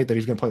day and night that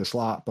he's going to play the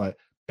slot, but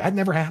that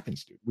never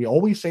happens, dude. We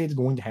always say it's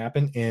going to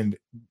happen, and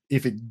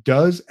if it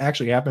does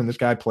actually happen, this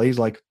guy plays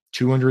like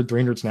 200,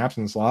 300 snaps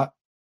in the slot,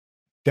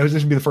 this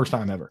would be the first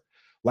time ever.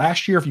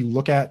 Last year, if you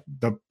look at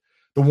the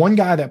one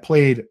guy that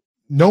played,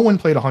 no one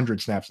played 100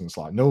 snaps in the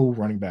slot. No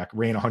running back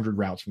ran 100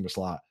 routes from the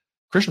slot.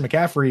 Christian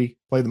McCaffrey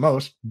played the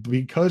most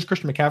because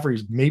Christian McCaffrey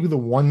is maybe the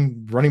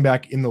one running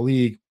back in the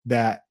league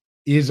that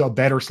is a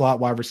better slot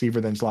wide receiver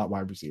than slot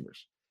wide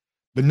receivers.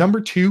 The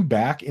number 2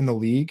 back in the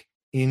league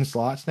in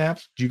slot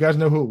snaps, do you guys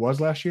know who it was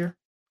last year?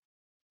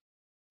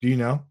 Do you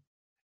know?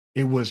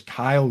 It was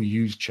Kyle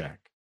Juszczyk.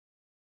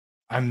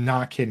 I'm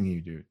not kidding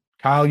you, dude.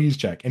 Kyle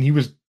Juszczyk. And he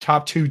was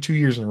top 2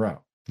 years in a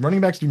row.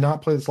 Running backs do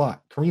not play the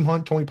slot. Kareem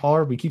Hunt, Tony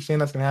Pollard, we keep saying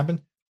that's going to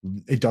happen.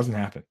 It doesn't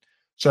happen.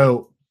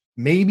 So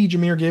maybe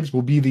Jahmyr Gibbs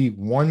will be the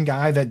one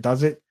guy that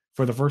does it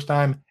for the first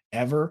time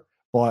ever,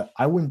 but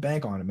I wouldn't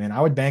bank on it, man. I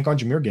would bank on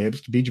Jahmyr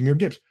Gibbs to be Jahmyr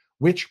Gibbs,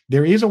 which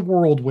there is a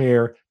world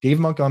where Dave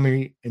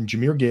Montgomery and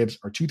Jahmyr Gibbs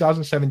are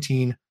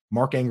 2017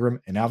 Mark Ingram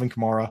and Alvin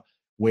Kamara,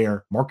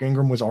 where Mark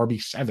Ingram was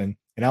RB7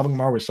 and Alvin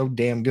Kamara was so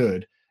damn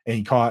good and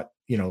he got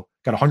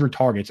 100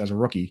 targets as a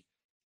rookie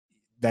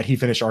that he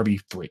finished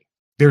RB3.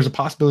 There's a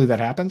possibility that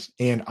happens,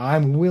 and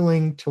I'm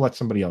willing to let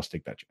somebody else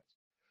take that chance.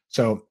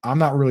 So I'm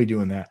not really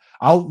doing that.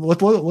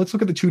 Let's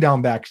look at the 2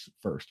 down backs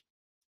first.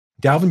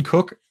 Dalvin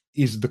Cook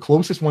is the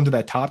closest one to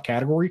that top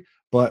category,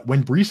 but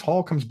when Breece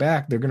Hall comes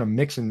back, they're going to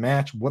mix and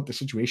match what the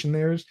situation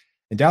there is.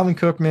 And Dalvin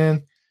Cook,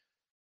 man,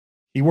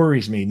 he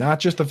worries me. Not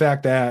just the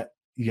fact that,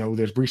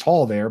 there's Breece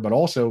Hall there, but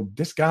also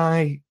this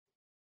guy,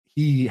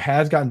 he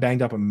has gotten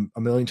banged up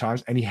a million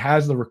times, and he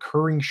has the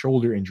recurring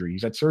shoulder injury.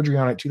 He's had surgery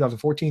on it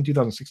 2014,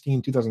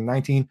 2016,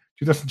 2019,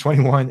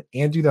 2021,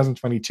 and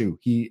 2022.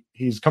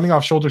 He's coming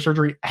off shoulder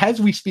surgery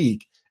as we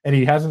speak, and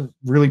he hasn't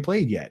really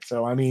played yet.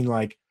 So, I mean,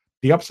 like,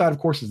 the upside, of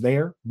course, is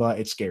there, but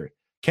it's scary.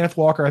 Kenneth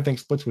Walker, I think,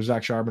 splits with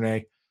Zach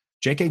Charbonnet.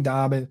 J.K.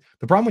 Dobbins.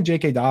 The problem with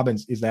J.K.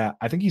 Dobbins is that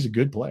I think he's a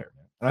good player,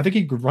 man. And I think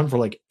he could run for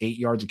like 8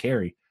 yards a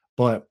carry,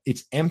 but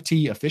it's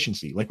empty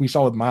efficiency. Like we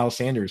saw with Miles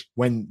Sanders,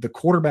 when the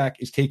quarterback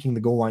is taking the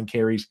goal line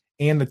carries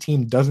and the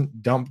team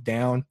doesn't dump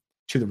down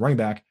to the running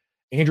back.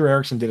 Andrew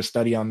Erickson did a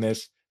study on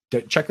this.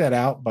 Check that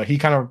out. But he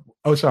kind of,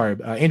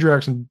 Andrew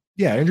Erickson.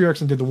 Yeah, Andrew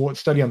Erickson did the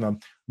study on the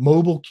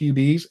mobile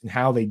QBs and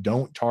how they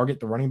don't target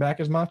the running back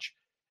as much.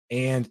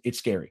 And it's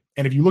scary.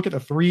 And if you look at the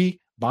 3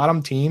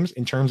 bottom teams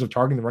in terms of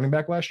targeting the running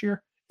back last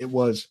year, it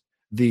was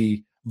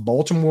the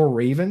Baltimore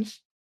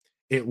Ravens,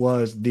 it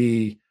was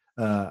the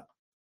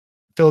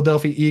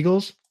Philadelphia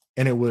Eagles,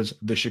 and it was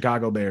the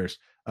Chicago Bears.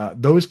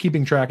 Those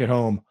keeping track at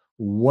home,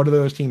 what do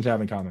those teams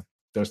have in common?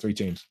 Those 3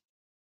 teams,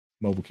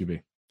 mobile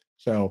QB.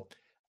 So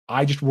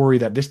I just worry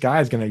that this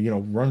guy is going to,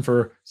 run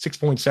for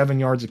 6.7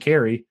 yards a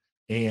carry,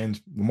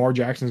 and Lamar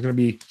Jackson is going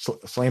to be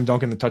slam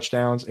dunking the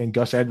touchdowns, and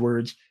Gus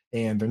Edwards,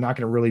 and they're not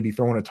going to really be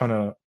throwing a ton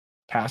of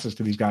passes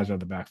to these guys out of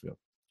the backfield.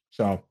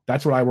 So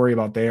that's what I worry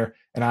about there.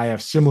 And I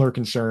have similar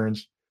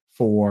concerns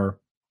for,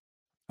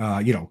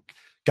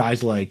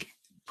 guys like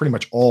pretty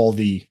much all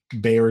the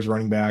Bears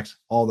running backs,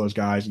 all those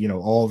guys,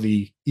 all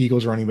the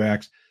Eagles running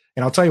backs.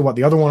 And I'll tell you what,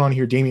 the other one on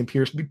here, Dameon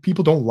Pierce,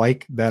 people don't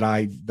like that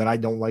I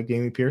don't like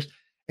Dameon Pierce.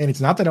 And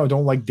it's not that I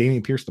don't like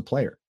Dameon Pierce, the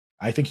player.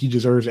 I think he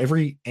deserves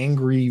every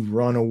angry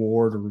run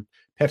award or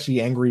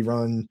Pepsi angry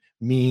run,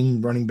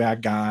 mean running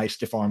back guy,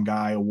 stiff arm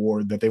guy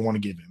award that they want to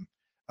give him.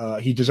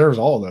 He deserves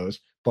all of those,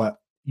 but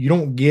you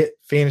don't get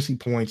fantasy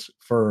points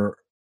for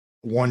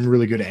one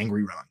really good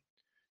angry run.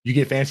 You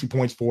get fantasy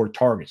points for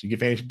targets. You get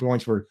fantasy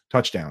points for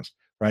touchdowns,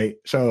 right?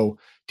 So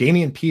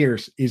Dameon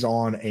Pierce is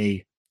on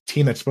a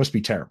team that's supposed to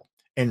be terrible.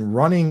 And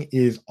running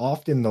is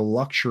often the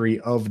luxury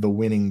of the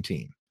winning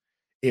team.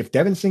 If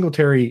Devin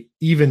Singletary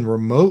even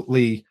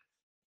remotely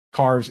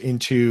carves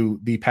into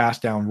the pass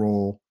down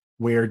role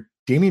where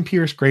Dameon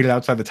Pierce graded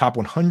outside the top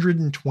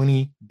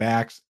 120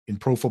 backs in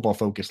Pro Football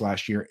Focus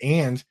last year,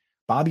 and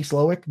Bobby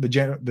Slowick,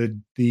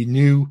 the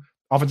new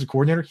offensive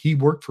coordinator, he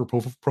worked for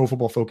Pro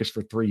Football Focus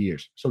for 3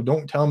 years. So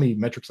don't tell me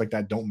metrics like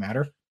that don't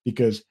matter,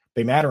 because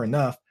they matter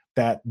enough.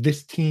 that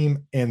this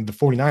team and the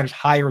 49ers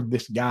hired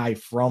this guy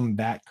from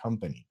that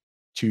company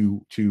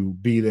to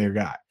be their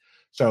guy.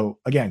 So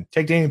again,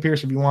 take Dameon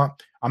Pierce if you want.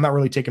 I'm not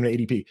really taking an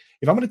ADP.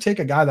 If I'm going to take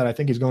a guy that I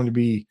think is going to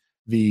be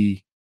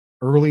the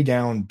early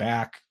down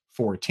back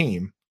for a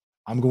team,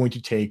 I'm going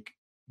to take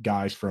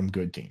guys from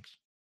good teams,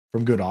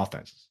 from good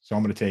offenses. So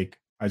I'm going to take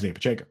Isaiah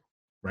Pacheco,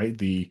 right?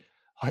 The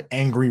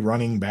angry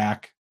running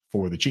back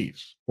for the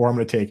Chiefs. Or I'm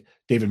going to take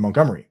David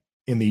Montgomery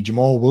in the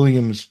Jamal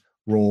Williams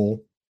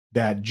role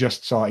that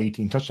just saw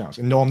 18 touchdowns.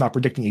 And no, I'm not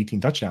predicting 18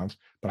 touchdowns,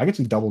 but I get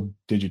some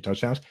double-digit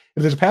touchdowns.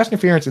 If there's a pass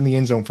interference in the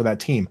end zone for that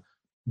team,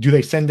 do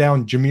they send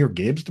down Jahmyr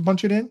Gibbs to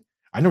punch it in?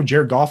 I know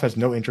Jared Goff has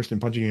no interest in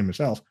punching him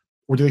himself.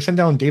 Or do they send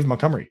down David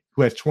Montgomery,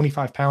 who has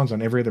 25 pounds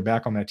on every other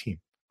back on that team?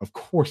 Of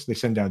course they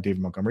send down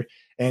David Montgomery.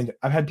 And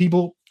I've had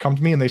people come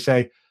to me and they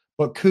say,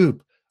 but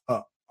Coop,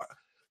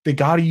 they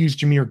got to use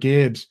Jahmyr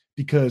Gibbs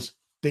because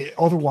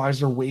otherwise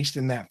they're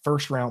wasting that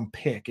first-round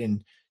pick.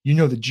 And, the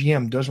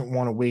GM doesn't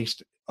want to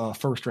waste a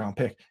first-round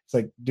pick. It's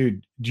like,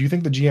 dude, do you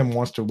think the GM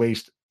wants to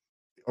waste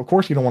 – of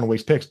course you don't want to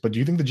waste picks, but do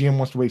you think the GM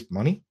wants to waste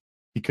money?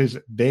 Because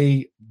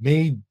they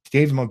made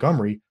David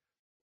Montgomery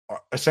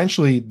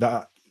essentially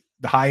the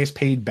highest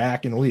paid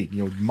back in the league.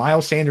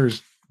 Miles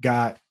Sanders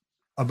got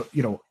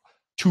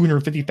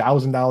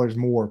 $250,000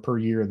 more per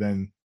year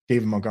than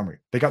David Montgomery.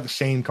 They got the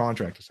same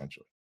contract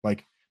essentially.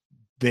 Like,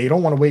 they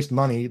don't want to waste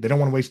money. They don't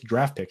want to waste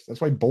draft picks.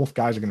 That's why both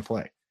guys are going to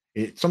play.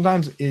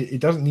 Sometimes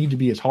it doesn't need to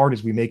be as hard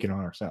as we make it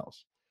on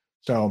ourselves.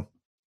 So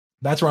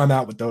that's where I'm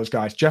at with those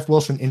guys. Jeff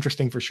Wilson,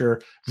 interesting for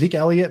sure. Zeke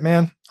Elliott,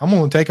 man, I'm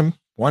going to take him.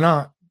 Why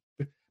not?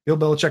 Bill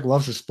Belichick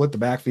loves to split the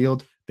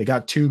backfield. They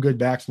got two good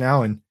backs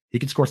now, and he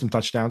can score some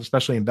touchdowns,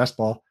 especially in best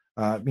ball.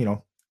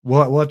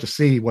 We'll have to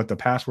see what the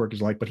pass work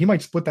is like, but he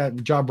might split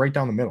that job right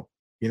down the middle.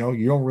 You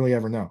don't really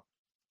ever know.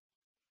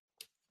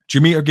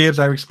 Jahmyr Gibbs,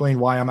 I explained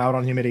why I'm out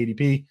on him at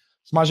ADP.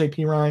 Samaje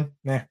Perine,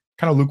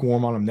 kind of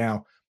lukewarm on him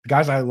now. The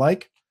guys I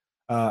like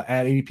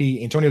at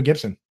ADP, Antonio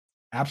Gibson,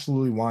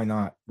 absolutely, why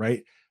not,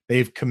 right?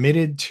 They've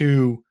committed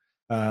to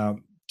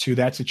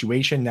that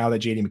situation now that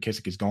J.D.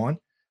 McKissick is gone.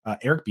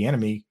 Eric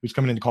Bieniemy, who's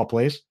coming in to call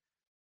plays,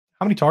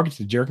 how many targets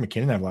did Jerick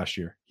McKinnon have last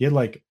year? He had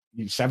like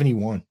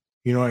 71.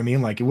 You know what I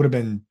mean? Like, it would have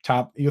been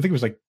top, I think it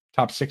was like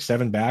top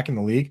 6-7 back in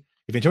the league.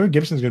 If Antonio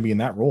Gibson is going to be in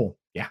that role,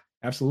 yeah,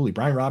 absolutely.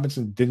 Brian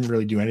Robinson didn't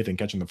really do anything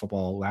catching the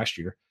football last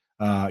year.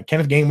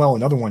 Kenneth Gainwell,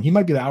 another one. He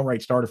might be the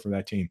outright starter for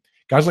that team.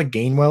 Guys like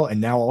Gainwell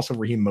and now also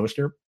Raheem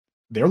Mostert,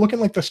 they're looking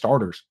like the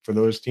starters for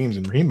those teams.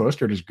 And Raheem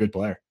Mostert is a good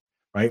player,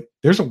 right?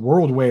 There's a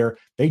world where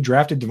they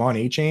drafted Devon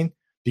Achane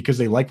because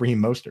they like Raheem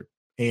Mostert.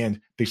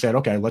 And they said,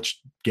 okay, let's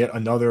get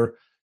another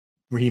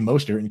Raheem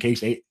Mostert in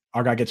case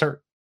our guy gets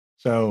hurt.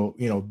 So,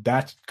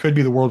 that could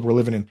be the world we're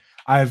living in.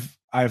 I've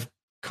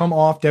come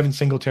off Devin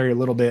Singletary a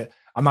little bit.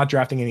 I'm not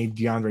drafting any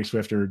DeAndre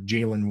Swift or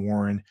Jalen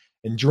Warren.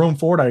 And Jerome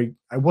Ford,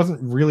 I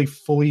wasn't really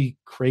fully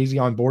crazy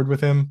on board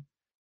with him.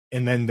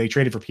 And then they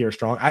traded for Pierre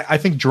Strong. I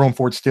think Jerome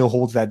Ford still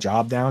holds that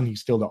job down.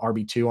 He's still the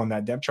RB2 on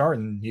that depth chart,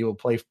 and he will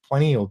play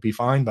plenty. He'll be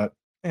fine, but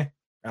I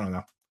don't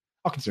know.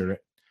 I'll consider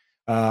it.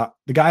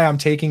 The guy I'm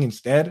taking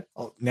instead,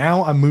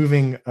 now I'm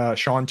moving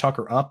Sean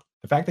Tucker up.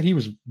 The fact that he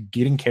was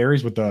getting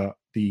carries with the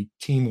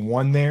team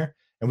one there,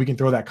 and we can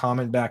throw that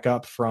comment back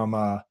up from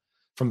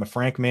the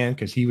Frank man,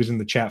 because he was in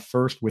the chat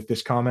first with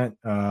this comment.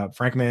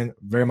 Frank man,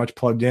 very much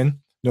plugged in,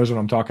 knows what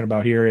I'm talking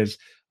about here, is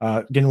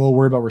getting a little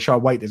worried about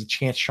Rachaad White. There's a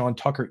chance Sean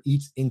Tucker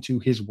eats into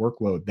his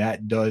workload.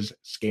 That does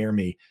scare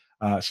me.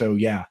 That's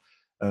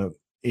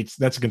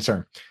a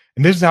concern.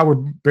 And this is how we're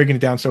breaking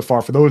it down so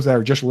far. For those that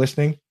are just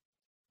listening,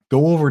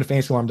 go over to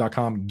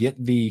fantasyalarm.com,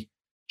 get the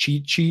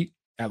cheat sheet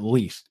at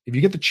least. If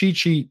you get the cheat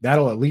sheet,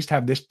 that'll at least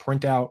have this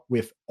printout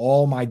with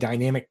all my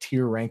dynamic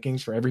tier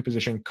rankings for every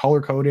position,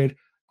 color-coded,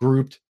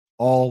 grouped,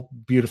 all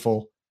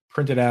beautiful,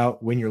 printed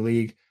out, win your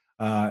league.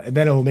 And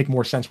then it'll make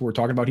more sense what we're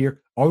talking about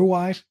here.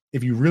 Otherwise,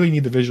 if you really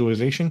need the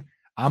visualization,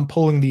 I'm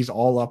pulling these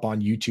all up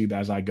on YouTube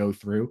as I go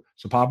through.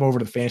 So pop over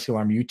to the Fantasy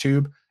Alarm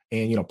YouTube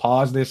and,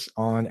 pause this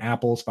on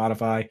Apple,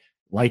 Spotify,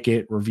 like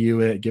it, review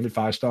it, give it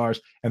 5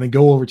 stars, and then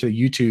go over to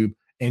YouTube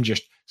and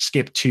just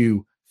skip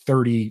to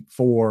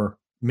 34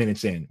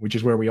 minutes in, which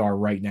is where we are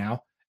right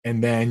now.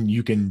 And then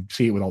you can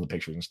see it with all the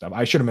pictures and stuff.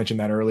 I should have mentioned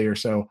that earlier.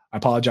 So I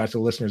apologize to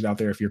the listeners out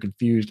there if you're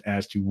confused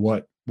as to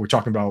what we're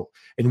talking about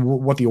and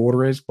what the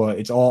order is, but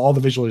it's all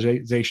the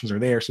visualizations are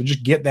there. So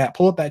just get that,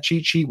 pull up that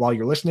cheat sheet while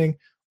you're listening,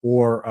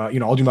 or,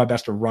 I'll do my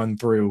best to run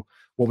through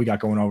what we got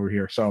going over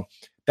here. So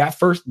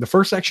the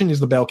first section is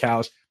the bell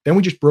cows. Then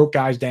we just broke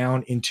guys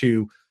down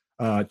into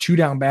 2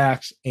 down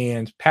backs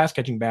and pass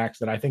catching backs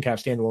that I think have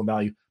standalone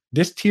value.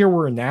 This tier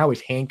we're in now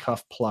is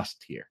handcuff plus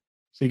tier.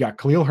 So you got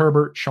Khalil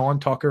Herbert, Sean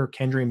Tucker,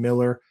 Kendre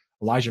Miller,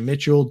 Elijah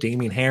Mitchell,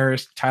 Damian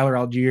Harris, Tyler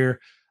Algier,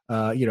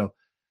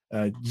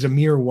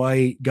 Zamir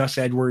White, Gus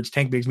Edwards,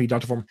 Tank Bigsby,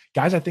 Dr. Foreman.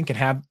 Guys I think can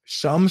have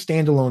some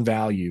standalone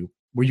value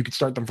where you could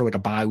start them for like a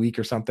bye week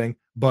or something,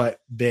 but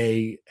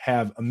they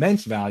have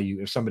immense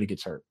value if somebody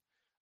gets hurt.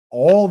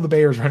 All the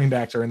Bears running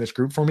backs are in this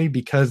group for me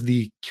because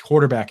the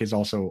quarterback is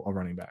also a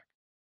running back.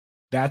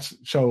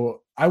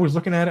 So I was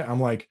looking at it. I'm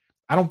like,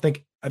 I don't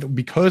think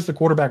because the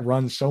quarterback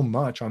runs so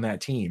much on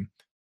that team,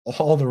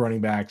 all the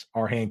running backs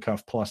are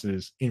handcuff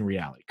pluses in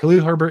reality.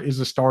 Khalil Herbert is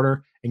the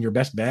starter and your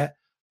best bet,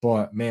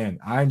 but man,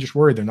 I'm just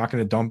worried they're not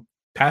going to dump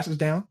passes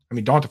down. I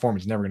mean, Donta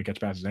Foreman's never going to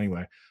catch passes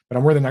anyway, but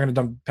I'm worried they're not going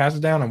to dump passes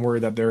down. I'm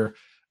worried that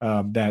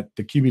that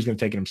the QB is going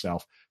to take it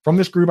himself. From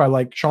this group, I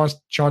like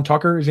Sean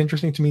Tucker is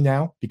interesting to me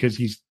now because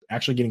he's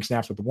actually getting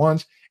snaps with the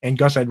ones, and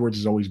Gus Edwards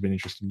has always been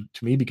interesting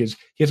to me because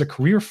he has a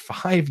career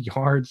 5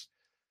 yards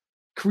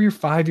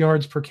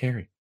per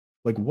carry.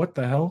 Like, what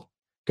the hell?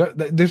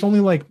 There's only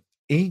like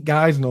 8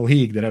 guys in the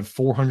league that have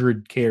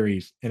 400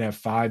 carries and have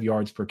 5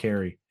 yards per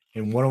carry,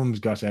 and one of them is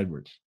Gus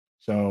Edwards.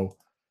 So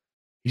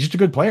he's just a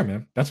good player,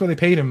 man. That's why they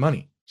paid him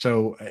money.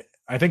 So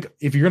I think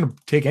if you're going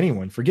to take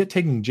anyone, forget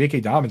taking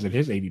J.K. Dobbins at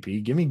his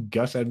ADP. Give me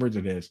Gus Edwards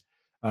at his.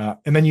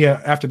 And then,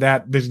 after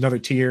that, there's another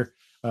tier.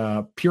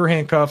 Pure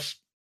handcuffs,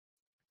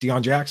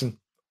 Deion Jackson.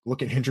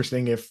 Looking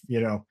interesting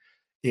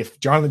if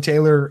Jonathan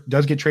Taylor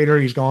does get traded or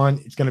he's gone,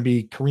 it's going to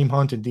be Kareem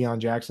Hunt and Deion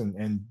Jackson.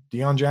 And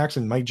Deion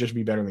Jackson might just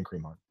be better than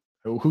Kareem Hunt.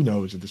 Who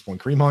knows at this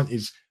point? Kareem Hunt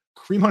is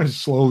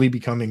slowly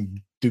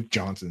becoming Duke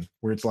Johnson,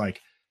 where it's like,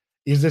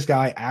 is this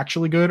guy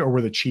actually good, or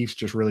were the Chiefs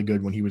just really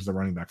good when he was the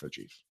running back for the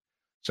Chiefs?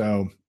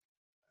 So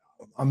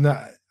I'm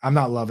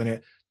not loving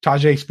it.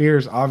 Tajay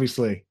Spears,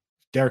 obviously.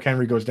 Derrick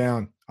Henry goes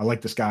down. I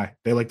like this guy.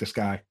 They like this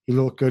guy. He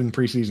looked good in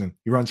preseason.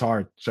 He runs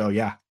hard. So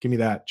yeah, give me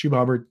that. Chuba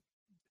Hubbard.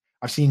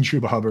 I've seen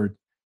Chuba Hubbard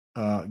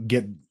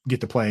get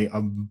to play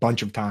a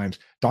bunch of times.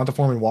 Donta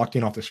Foreman walked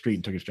in off the street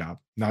and took his job.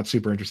 Not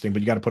super interesting,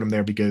 but you got to put him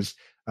there because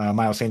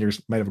Miles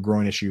Sanders might have a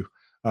groin issue.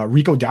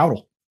 Rico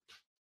Dowdle.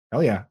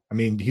 Hell yeah. I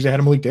mean, he's ahead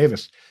of Malik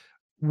Davis.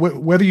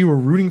 Whether you were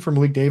rooting for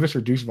Malik Davis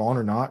or Deuce Vaughn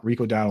or not,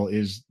 Rico Dowdle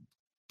is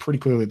pretty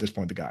clearly at this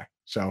point the guy.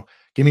 So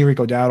give me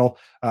Rico Dowdle.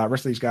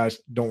 Rest of these guys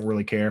don't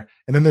really care.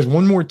 And then there's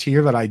one more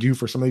tier that I do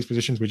for some of these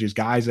positions, which is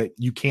guys that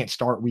you can't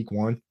start week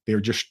 1. They're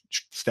just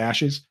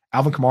stashes.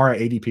 Alvin Kamara,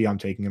 ADP, I'm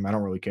taking him. I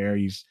don't really care.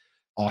 He's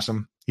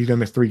awesome. He's going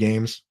to miss 3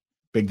 games.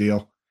 Big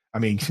deal. I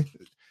mean,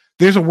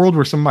 there's a world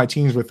where some of my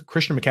teams with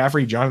Christian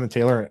McCaffrey, Jonathan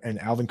Taylor, and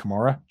Alvin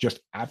Kamara just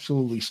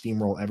absolutely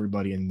steamroll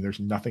everybody, and there's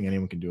nothing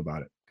anyone can do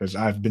about it because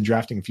I've been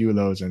drafting a few of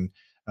those, and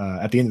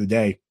at the end of the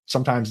day,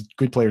 sometimes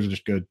good players are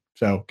just good.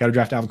 So got to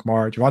draft Alvin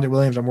Kamara. Javonte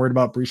Williams, I'm worried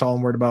about. Breece Hall,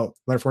 I'm worried about.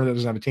 Leonard Fournette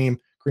doesn't have a team.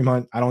 Kareem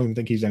Hunt, I don't even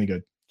think he's any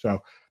good. So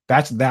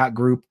that's that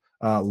group.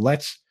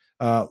 Let's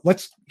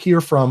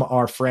hear from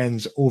our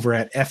friends over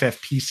at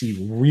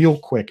FFPC real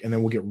quick, and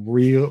then we'll get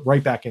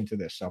right back into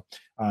this. So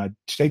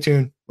stay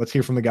tuned. Let's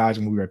hear from the guys,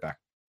 and we'll be right back.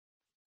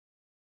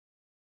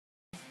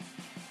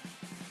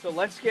 So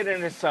let's get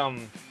into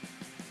some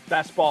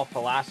best ball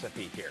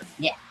philosophy here.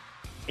 Yeah.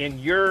 In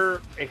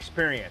your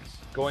experience,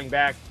 going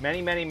back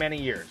many, many,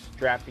 many years,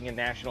 drafting in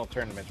national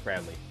tournaments,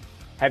 Bradley,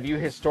 have you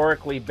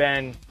historically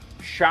been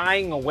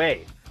shying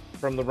away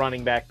from the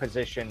running back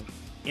position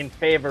in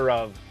favor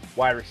of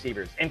wide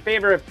receivers? In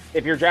favor of,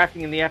 if you're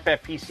drafting in the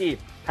FFPC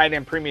tight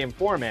end premium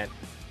format,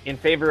 in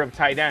favor of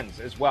tight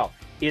ends as well.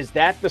 Is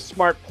that the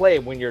smart play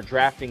when you're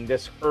drafting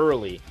this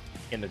early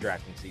in the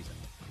drafting season?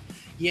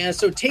 Yeah,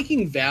 so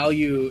taking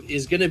value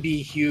is going to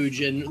be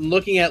huge, and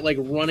looking at like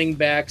running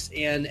backs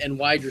and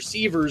wide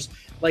receivers,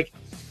 like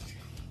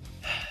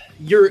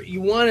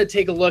you want to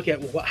take a look at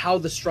how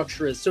the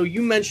structure is. So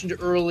you mentioned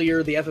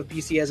earlier the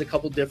FFPC has a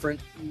couple different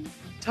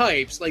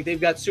types, like they've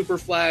got super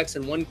flex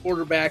and one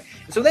quarterback,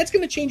 so that's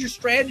going to change your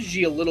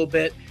strategy a little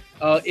bit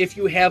if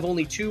you have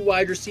only 2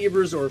 wide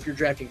receivers or if you're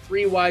drafting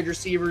 3 wide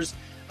receivers.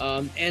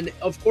 And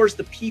of course,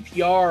 the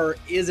PPR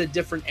is a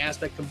different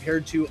aspect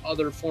compared to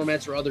other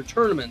formats or other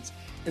tournaments.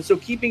 And so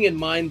keeping in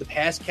mind the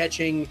pass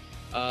catching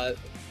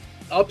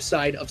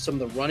upside of some of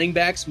the running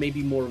backs may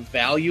be more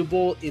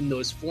valuable in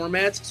those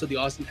formats. So the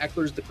Austin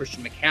Eckler's, the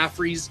Christian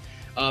McCaffrey's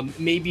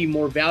may be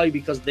more value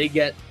because they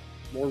get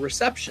more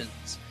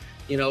receptions,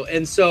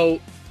 And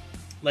so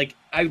like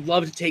I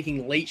loved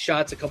taking late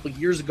shots a couple of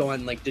years ago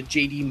on like the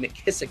JD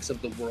McKissicks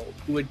of the world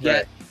who would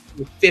get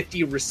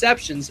 50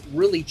 receptions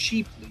really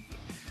cheaply.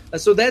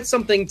 So that's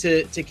something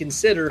to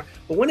consider.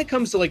 But when it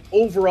comes to like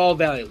overall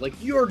value, like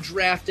you're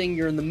drafting,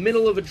 you're in the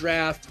middle of a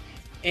draft,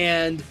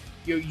 and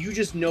you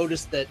just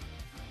notice that,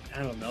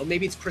 I don't know,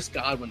 maybe it's Chris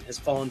Godwin has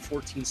fallen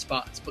 14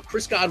 spots, but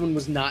Chris Godwin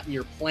was not in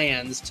your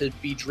plans to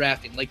be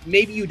drafting. Like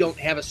maybe you don't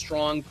have a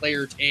strong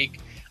player take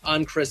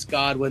on Chris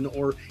Godwin,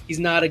 or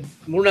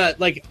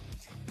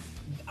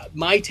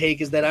my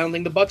take is that I don't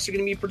think the Bucs are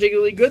going to be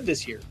particularly good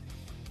this year.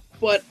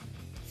 But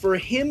for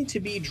him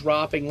to be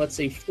dropping, let's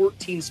say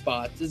 14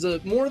 spots is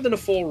more than a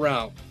full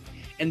round.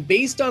 And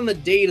based on the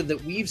data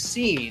that we've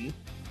seen,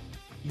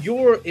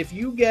 if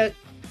you get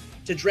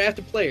to draft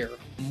a player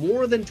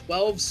more than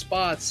 12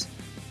 spots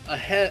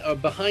ahead or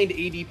behind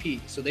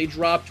ADP, so they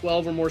drop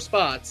 12 or more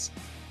spots,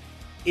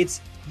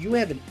 you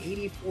have an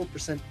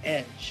 84%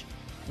 edge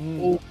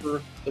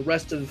over the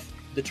rest of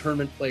the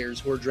tournament players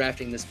who are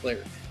drafting this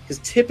player. Because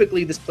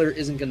typically this player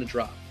isn't going to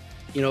drop.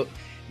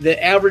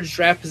 The average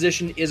draft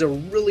position is a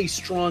really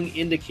strong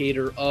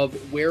indicator of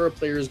where a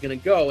player is going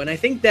to go. And I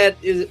think that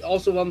is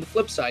also on the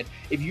flip side.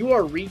 If you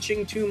are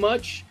reaching too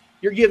much,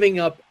 you're giving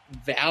up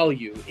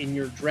value in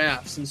your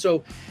drafts. And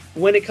so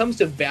when it comes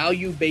to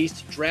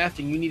value-based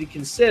drafting, you need to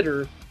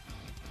consider,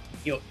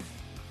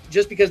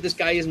 just because this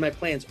guy is in my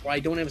plans or I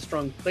don't have a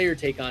strong player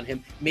take on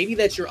him, maybe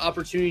that's your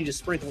opportunity to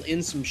sprinkle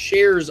in some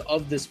shares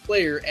of this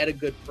player at a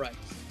good price.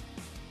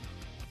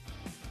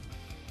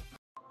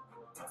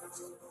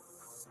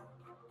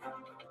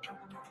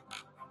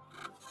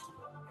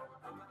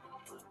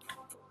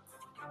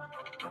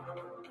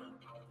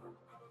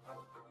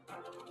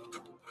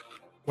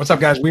 What's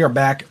up, guys? We are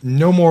back.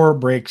 No more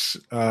breaks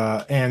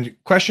and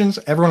questions.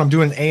 Everyone, I'm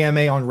doing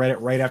AMA on Reddit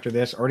right after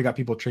this. Already got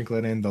people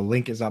trickling in. The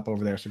link is up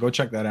over there, so go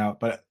check that out.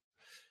 But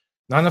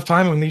not enough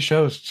time on these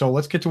shows. So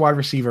let's get to wide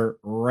receiver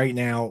right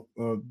now.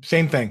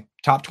 Same thing.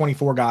 Top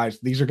 24 guys.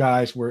 These are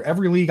guys where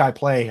every league I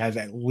play has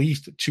at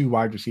least 2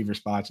 wide receiver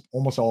spots.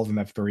 Almost all of them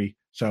have 3.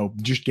 So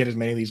just get as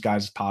many of these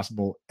guys as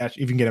possible. If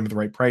you can get them at the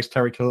right price.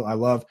 Tyreek Hill, I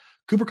love.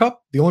 Cooper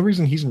Kupp, the only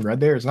reason he's in red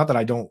there is not that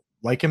I don't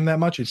like him that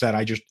much. It's that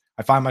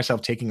I find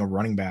myself taking a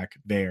running back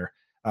there.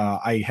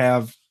 I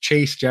have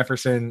Chase,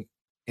 Jefferson,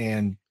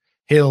 and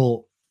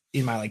Hill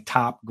in my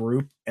top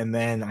group. And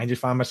then I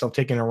just find myself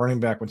taking a running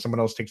back when someone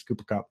else takes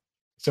Cooper Kupp.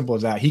 Simple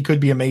as that. He could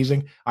be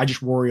amazing. I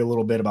just worry a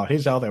little bit about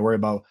his health. I worry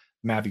about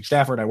Matthew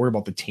Stafford. I worry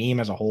about the team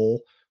as a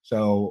whole.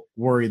 So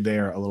worried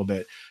there a little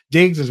bit.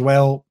 Diggs as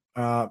well.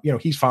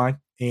 He's fine.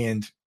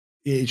 And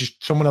it's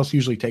just someone else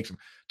usually takes him.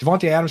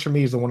 Devontae Adams for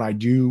me is the one I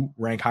do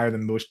rank higher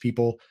than most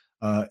people,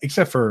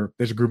 except for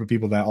there's a group of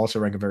people that also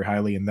rank him very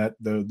highly, and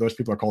those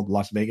people are called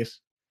Las Vegas.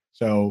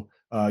 So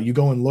you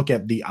go and look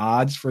at the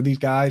odds for these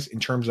guys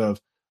in terms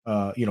of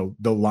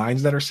the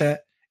lines that are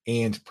set,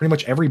 and pretty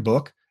much every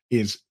book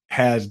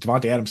has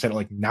Devontae Adams set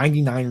at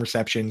 99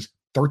 receptions,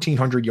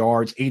 1,300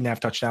 yards, 8.5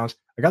 touchdowns.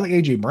 A guy like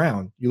AJ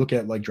Brown, you look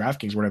at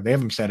DraftKings, whatever, they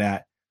have him set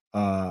at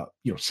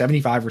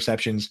 75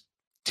 receptions,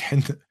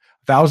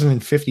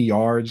 1,050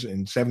 yards,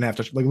 and 7.5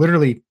 touchdowns.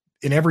 Literally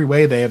in every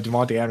way, they have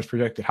Devontae Adams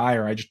projected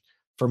higher.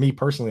 For me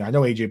personally, I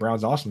know AJ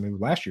Brown's awesome. Maybe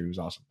last year he was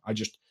awesome.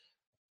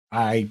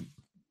 I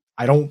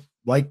don't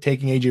like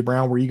taking AJ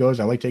Brown where he goes.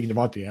 I like taking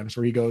Devontae Adams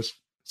where he goes.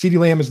 CeeDee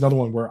Lamb is another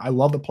one where I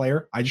love the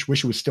player. I just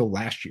wish it was still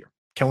last year.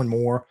 Kellen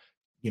Moore,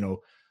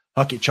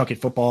 huck it, chuck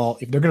it football.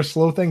 If they're going to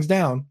slow things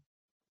down,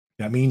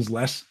 that means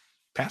less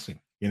passing,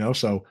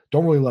 so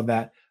don't really love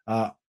that.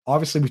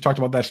 Obviously, we've talked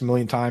about that a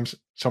million times,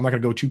 so I'm not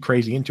going to go too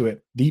crazy into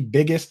it. The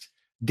biggest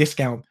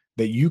discount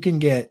that you can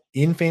get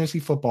in fantasy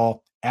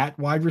football at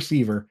wide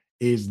receiver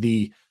is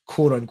the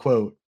quote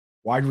unquote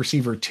wide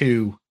receiver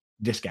 2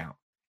 discount.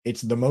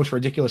 It's the most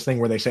ridiculous thing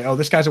where they say, oh,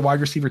 this guy's a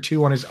wide receiver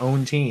 2 on his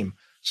own team.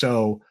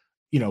 So,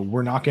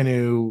 we're not going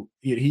to,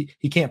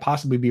 he can't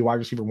possibly be a wide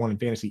receiver 1 in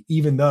fantasy,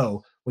 even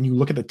though when you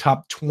look at the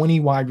top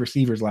 20 wide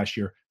receivers last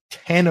year,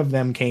 10 of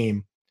them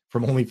came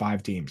from only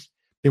 5 teams.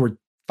 There were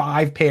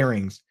 5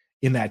 pairings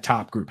in that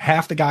top group,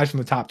 half the guys from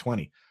the top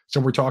 20. So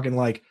we're talking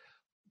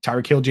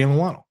Tyreek Hill, Jalen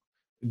Waddle,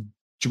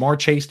 Jamar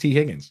Chase, T.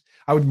 Higgins.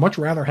 I would much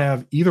rather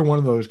have either one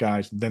of those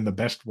guys than the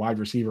best wide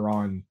receiver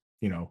on,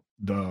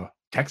 the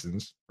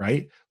Texans,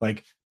 right?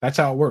 That's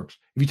how it works.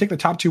 If you take the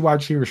top 2 wide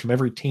receivers from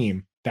every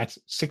team, that's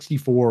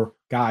 64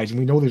 guys. And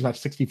we know there's not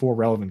 64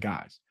 relevant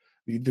guys.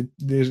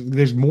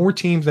 There's more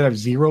teams that have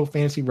 0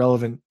 fantasy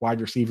relevant wide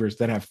receivers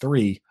than have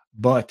 3,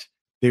 but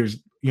there's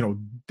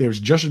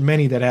just as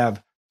many that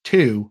have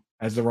 2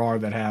 as there are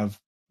that have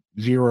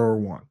 0 or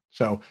 1.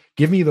 So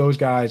give me those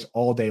guys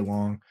all day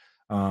long.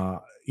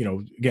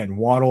 Again,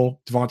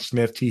 Waddle, Devonta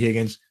Smith, T.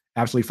 Higgins,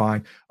 absolutely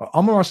fine.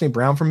 Amon-Ra St.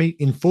 Brown for me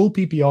in full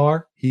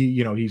PPR.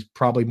 He's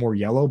probably more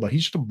yellow, but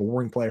he's just a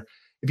boring player.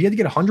 If he had to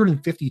get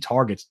 150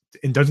 targets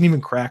and doesn't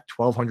even crack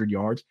 1,200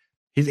 yards,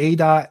 his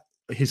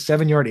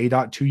 7-yard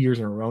ADOT 2 years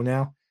in a row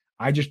now,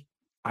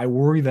 I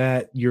worry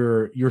that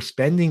you're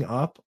spending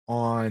up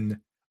on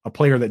a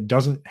player that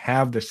doesn't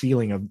have the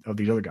ceiling of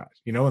these other guys,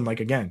 and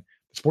again,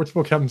 the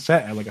sportsbook have him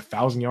set at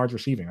 1,000 yards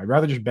receiving. I'd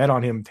rather just bet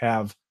on him to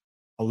have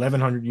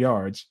 1,100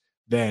 yards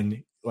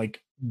than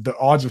the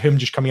odds of him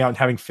just coming out and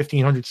having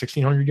 1,500,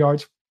 1,600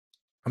 yards.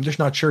 I'm just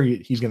not sure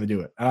he's going to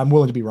do it. And I'm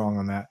willing to be wrong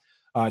on that.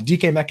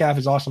 DK Metcalf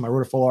is awesome. I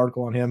wrote a full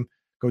article on him.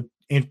 Go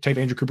type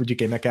Andrew Cooper,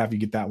 DK Metcalf, you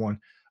get that one.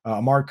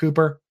 Amari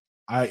Cooper,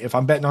 if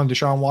I'm betting on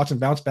Deshaun Watson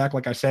bounce back,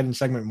 like I said in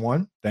segment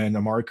 1, then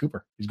Amari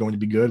Cooper is going to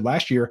be good.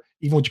 Last year,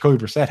 even when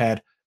Jacoby Brissett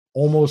had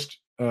almost,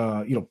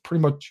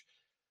 pretty much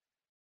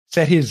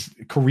set his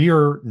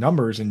career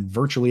numbers in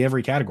virtually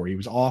every category. He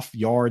was off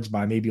yards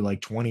by maybe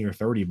 20 or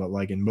 30, but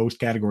in most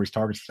categories,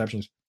 targets,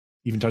 receptions,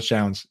 even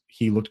touchdowns,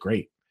 he looked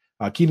great.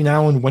 Keenan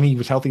Allen, when he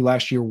was healthy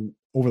last year,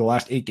 over the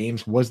last 8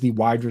 games, was the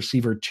wide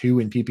receiver 2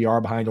 in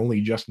PPR behind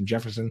only Justin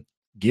Jefferson.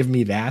 Give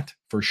me that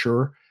for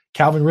sure.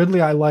 Calvin Ridley,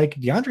 I like.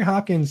 DeAndre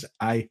Hopkins,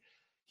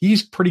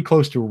 he's pretty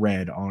close to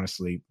red,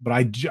 honestly, but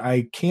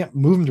I can't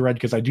move him to red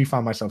because I do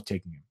find myself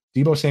taking him.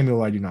 Deebo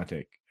Samuel, I do not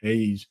take.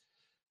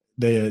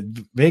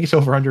 The Vegas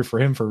over-under for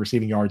him for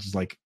receiving yards is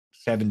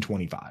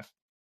 725.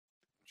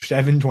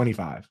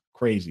 725.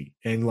 Crazy.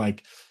 And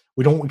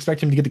we don't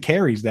expect him to get the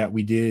carries that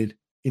we did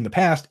in the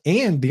past.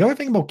 And the other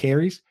thing about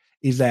carries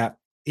is that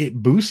it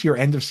boosts your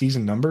end of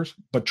season numbers,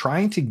 but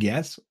trying to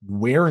guess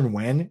where and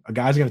when a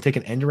guy's going to take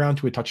an end around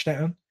to a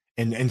touchdown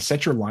and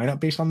set your lineup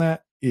based on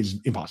that is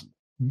impossible.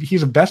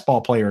 He's a best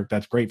ball player.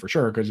 That's great for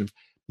sure. Because if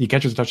he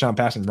catches a touchdown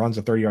pass and runs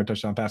a 30-yard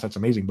touchdown pass, that's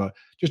amazing. But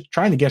just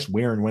trying to guess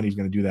where and when he's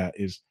going to do that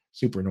is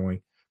super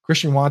annoying.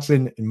 Christian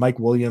Watson and Mike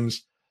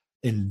Williams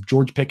and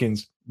George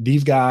Pickens,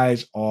 these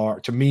guys are,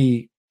 to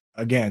me,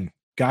 again,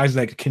 guys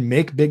that can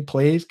make big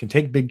plays, can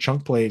take big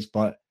chunk plays,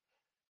 but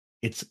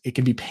it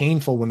can be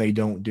painful when they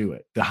don't do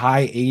it. The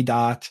high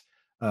ADOT,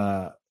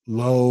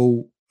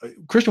 low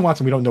Christian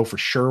Watson, we don't know for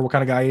sure what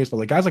kind of guy he is, but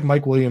like guys like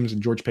Mike Williams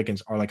and George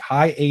Pickens are like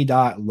high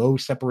ADOT, low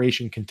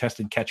separation,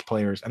 contested catch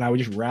players. And I would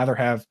just rather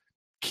have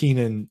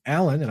Keenan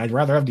Allen, and I'd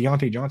rather have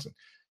Deontay Johnson.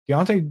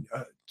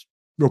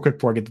 Real quick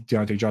before I get to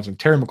Deontay Johnson,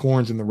 Terry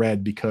McLaurin's in the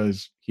red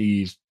because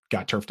he's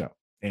got turfed out,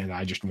 and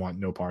I just want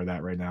no part of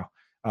that right now.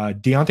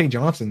 Deontay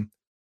Johnson,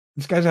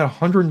 this guy's had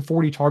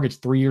 140 targets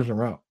 3 years in a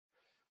row.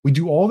 We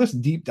do all this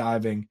deep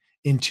diving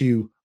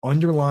into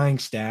underlying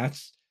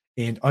stats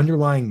and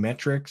underlying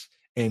metrics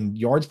and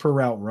yards per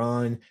route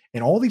run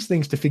and all these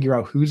things to figure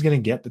out who's going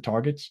to get the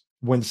targets,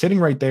 when sitting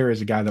right there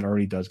is a guy that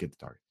already does get the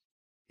target.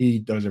 He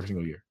does every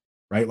single year,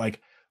 right?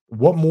 Like,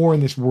 what more in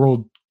this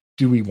world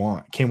do we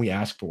want? Can we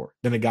ask for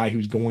than a guy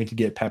who's going to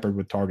get peppered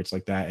with targets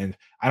like that? And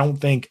I don't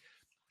think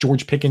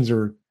George Pickens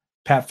or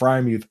Pat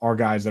Frymuth are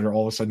guys that are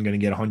all of a sudden going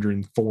to get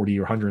 140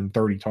 or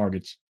 130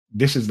 targets.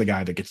 This is the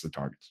guy that gets the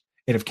targets.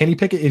 And if Kenny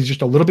Pickett is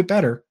just a little bit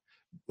better,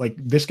 like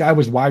this guy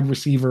was wide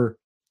receiver.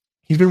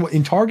 He's been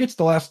in targets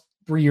the last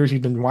 3 years. He's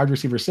been wide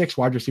receiver 6,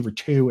 wide receiver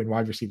 2, and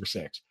wide receiver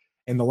 6.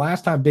 And the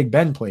last time Big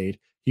Ben played,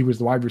 he was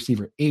the wide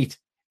receiver 8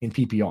 in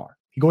PPR.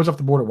 He goes off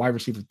the board at wide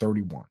receiver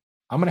 31.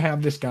 I'm going to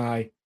have this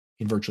guy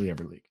in virtually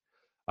every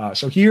league.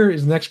 So here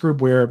is the next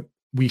group where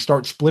we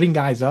start splitting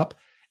guys up.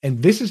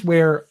 And this is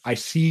where I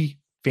see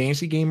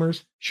fantasy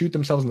gamers shoot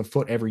themselves in the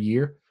foot every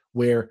year,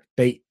 where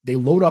they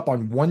load up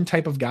on one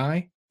type of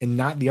guy and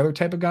not the other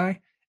type of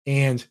guy,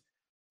 and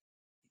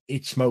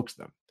it smokes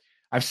them.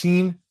 I've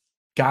seen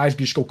guys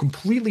just go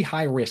completely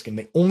high risk, and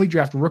they only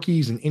draft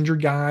rookies and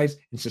injured guys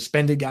and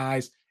suspended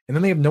guys, and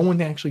then they have no one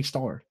to actually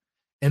start.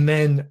 And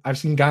then I've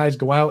seen guys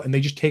go out and they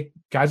just take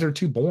guys that are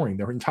too boring.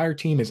 Their entire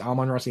team is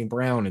Amon-Ra St.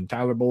 Brown and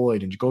Tyler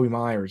Boyd and Jacoby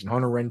Myers and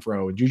Hunter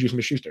Renfrow and Juju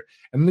Smith-Schuster.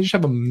 And then they just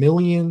have a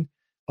million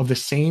of the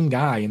same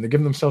guy, and they're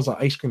giving themselves an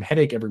ice cream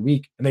headache every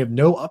week, and they have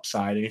no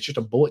upside, and it's just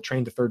a bullet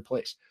train to third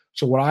place.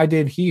 So what I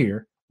did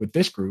here with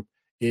this group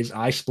is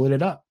I split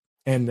it up.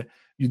 And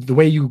the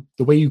way you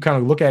kind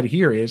of look at it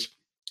here is,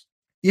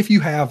 if you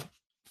have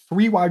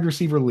 3 wide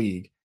receiver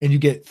league and you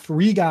get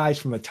 3 guys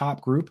from the top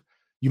group,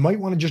 you might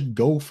want to just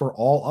go for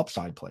all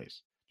upside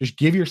plays. Just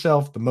give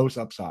yourself the most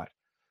upside.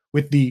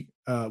 With the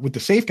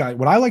safe guy,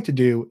 what I like to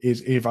do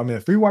is, if I'm in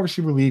a 3 wide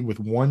receiver league with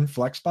 1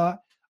 flex spot,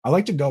 I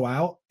like to go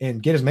out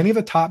and get as many of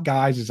the top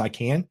guys as I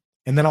can.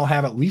 And then I'll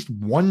have at least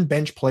 1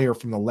 bench player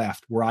from the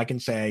left where I can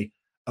say,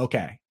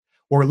 okay,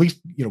 or at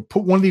least,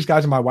 put one of these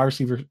guys in my wide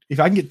receiver. If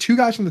I can get 2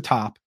 guys from the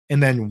top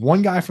and then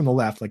 1 guy from the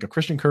left, like a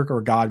Christian Kirk or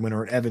a Godwin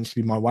or an Evans to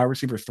be my wide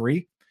receiver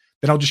 3,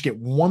 then I'll just get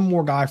 1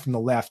 more guy from the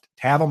left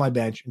to have on my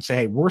bench and say,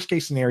 hey, worst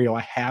case scenario,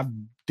 I have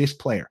this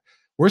player.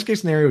 Worst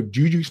case scenario,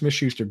 Juju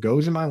Smith-Schuster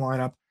goes in my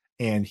lineup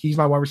and he's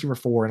my wide receiver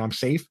 4 and I'm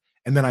safe.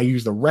 And then I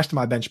use the rest of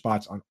my bench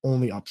spots on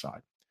only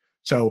upside.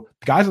 So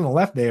the guys on the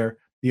left there,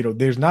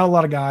 there's not a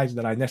lot of guys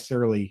that I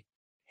necessarily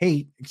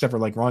hate, except for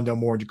like Rondell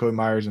Moore, Jacoby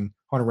Myers, and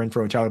Hunter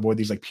Renfrow, and Tyler Boyd,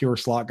 these like pure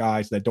slot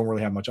guys that don't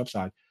really have much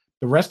upside.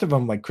 The rest of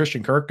them, like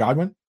Christian Kirk,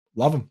 Godwin,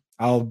 love them.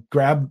 I'll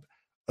grab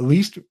at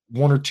least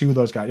 1 or 2 of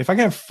those guys. If I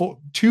can have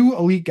 2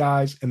 elite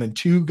guys and then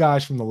 2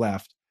 guys from the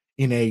left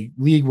in a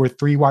league with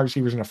 3 wide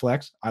receivers and a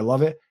flex, I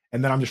love it.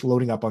 And then I'm just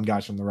loading up on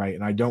guys from the right.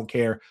 And I don't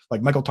care.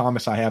 Like Michael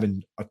Thomas, I have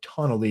in a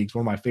ton of leagues,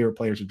 one of my favorite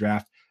players to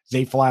draft.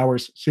 Zay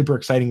Flowers, super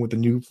exciting with the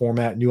new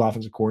format, new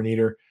offensive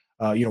coordinator.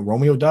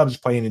 Romeo Doubs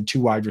playing in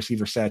 2 wide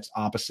receiver sets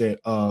opposite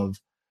of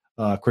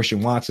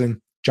Christian Watson.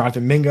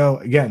 Jonathan Mingo,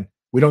 again,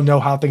 we don't know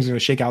how things are going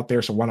to shake out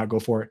there, so why not go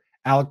for it?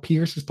 Alec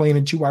Pierce is playing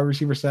in 2 wide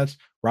receiver sets.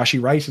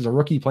 Rashee Rice is a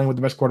rookie playing with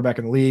the best quarterback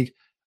in the league,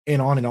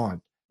 and on and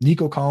on.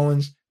 Nico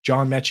Collins,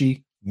 John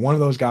Mechie, one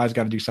of those guys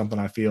got to do something,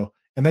 I feel.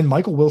 And then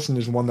Michael Wilson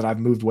is one that I've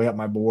moved way up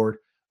my board.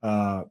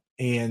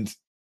 And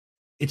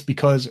it's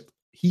because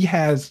he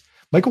has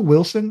 – Michael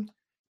Wilson,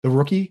 the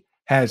rookie,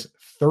 has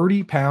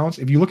 30 pounds.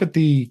 If you look at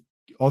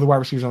all the wide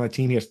receivers on that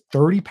team, he has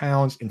 30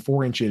 pounds and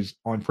 4 inches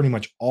on pretty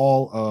much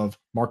all of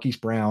Marquise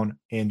Brown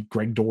and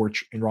Greg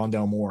Dortch and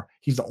Rondell Moore.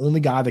 He's the only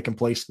guy that can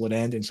play split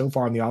end. And so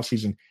far in the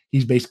offseason,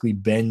 he's basically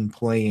been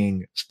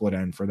playing split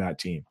end for that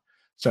team.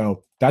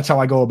 So that's how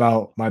I go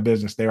about my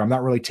business there. I'm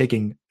not really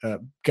taking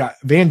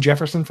Van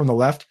Jefferson from the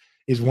left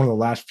is one of the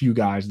last few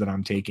guys that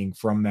I'm taking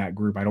from that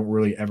group. I don't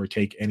really ever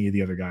take any of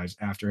the other guys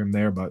after him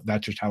there, but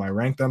that's just how I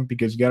rank them,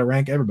 because you got to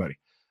rank everybody.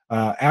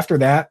 After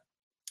that,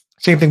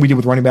 same thing we did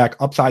with running back,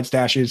 upside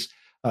stashes.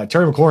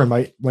 Terry McLaurin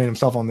might land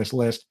himself on this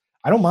list.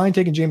 I don't mind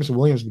taking Jameson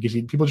Williams because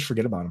people just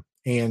forget about him.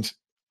 And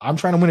I'm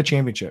trying to win a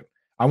championship.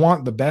 I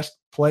want the best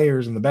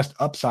players and the best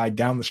upside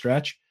down the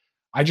stretch.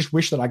 I just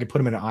wish that I could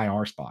put him in an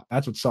IR spot.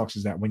 That's what sucks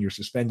is that when you're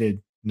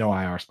suspended, no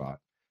IR spot.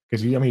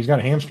 Because, he's got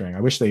a hamstring.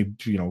 I wish they,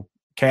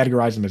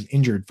 categorize him as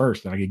injured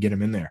first, and I could get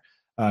him in there.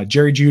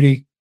 Jerry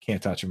Jeudy,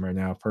 can't touch him right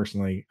now,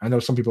 personally. I know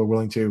some people are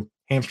willing to.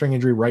 Hamstring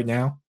injury right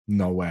now,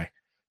 no way.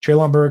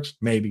 Treylon Burks,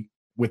 maybe.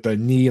 With the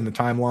knee and the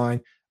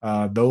timeline,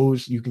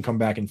 those you can come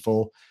back in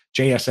full.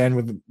 JSN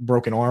with a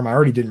broken arm, I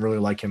already didn't really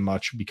like him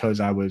much because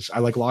I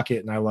like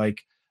Lockett and I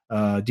like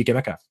DK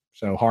Metcalf.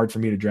 So hard for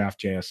me to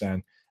draft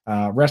JSN.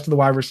 Rest of the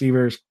wide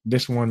receivers,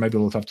 this one might be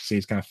a little tough to see.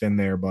 It's kind of thin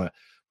there, but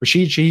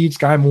Rashid Shaheed,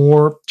 Sky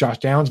Moore, Josh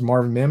Downs,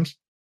 Marvin Mims,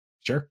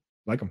 sure,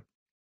 like them.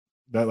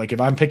 But like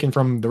if I'm picking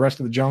from the rest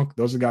of the junk,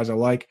 those are the guys I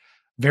like.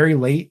 Very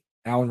late,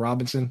 Allen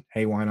Robinson,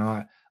 hey, why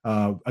not?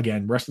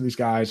 Again, rest of these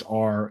guys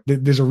are.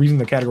 There's a reason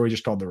the category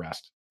just called the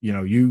rest.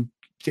 You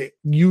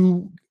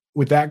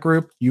with that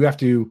group, you have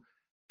to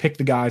pick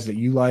the guys that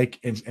you like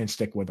and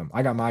stick with them.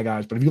 I got my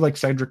guys, but if you like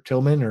Cedric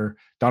Tillman or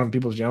Donovan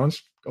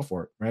Peoples-Jones, go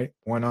for it, right?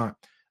 Why not?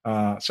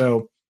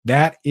 So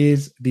that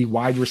is the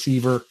wide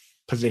receiver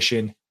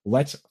position.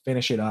 Let's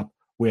finish it up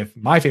with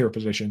my favorite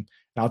position.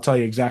 And I'll tell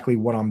you exactly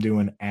what I'm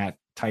doing at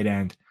tight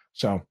end.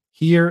 So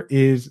here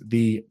is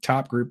the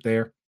top group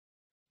there.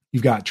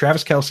 You've got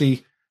Travis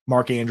Kelce,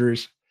 Mark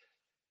Andrews.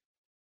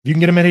 If you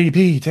can get him at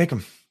ADP, take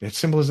him. It's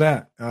simple as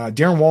that.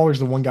 Darren Waller is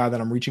the one guy that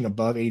I'm reaching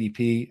above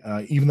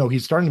ADP, even though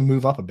he's starting to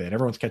move up a bit.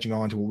 Everyone's catching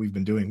on to what we've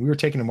been doing. We were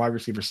taking him wide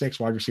receiver 6,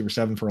 wide receiver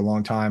 7 for a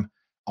long time.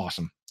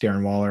 Awesome.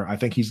 Darren Waller. I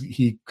think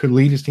he could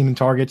lead his team in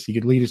targets. He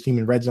could lead his team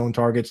in red zone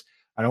targets.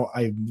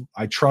 I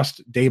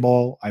trust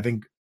Dayball. I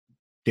think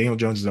Daniel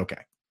Jones is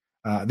okay.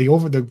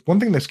 The one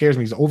thing that scares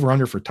me is the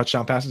over-under for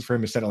touchdown passes for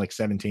him is set at like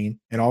 17.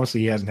 And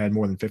obviously he hasn't had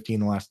more than 15 in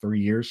the last 3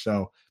 years.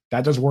 So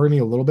that does worry me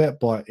a little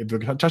bit. But if the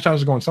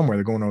touchdowns are going somewhere,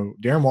 they're going to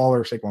Darren Waller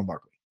or Saquon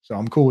Barkley. So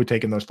I'm cool with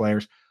taking those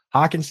players.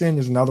 Hawkinson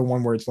is another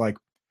one where it's like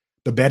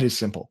the bet is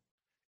simple.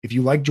 If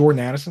you like Jordan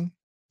Addison,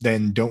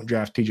 then don't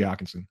draft TJ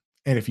Hawkinson.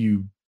 And if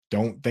you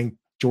don't think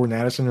Jordan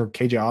Addison or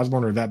KJ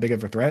Osborne are that big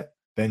of a threat,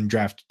 then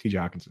draft TJ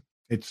Hawkinson.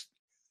 It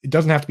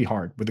doesn't have to be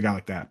hard with a guy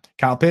like that.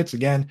 Kyle Pitts,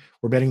 again,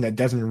 we're betting that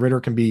Desmond Ridder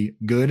can be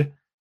good.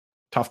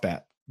 Tough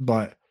bet.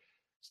 But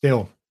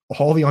still,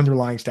 all the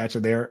underlying stats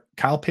are there.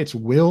 Kyle Pitts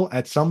will,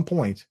 at some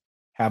point,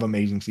 have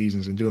amazing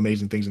seasons and do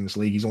amazing things in this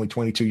league. He's only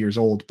 22 years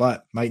old,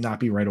 but might not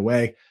be right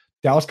away.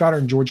 Dallas Goedert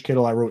and George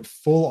Kittle, I wrote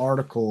full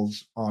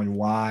articles on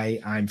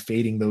why I'm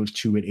fading those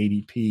two at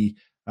ADP.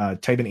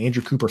 Type in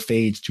Andrew Cooper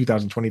fades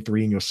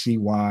 2023, and you'll see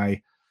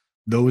why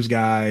those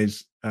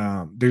guys,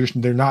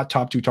 they're not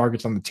top 2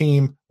 targets on the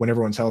team when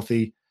everyone's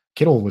healthy.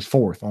 Kittle was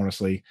 4th,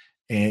 honestly.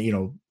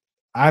 And,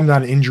 I'm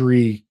not an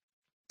injury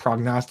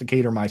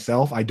prognosticator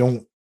myself. I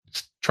don't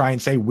try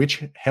and say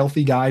which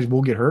healthy guys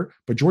will get hurt,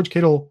 but George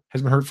Kittle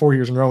has been hurt 4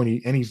 years in a row,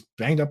 and he's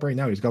banged up right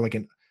now. He's got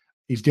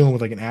he's dealing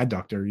with like an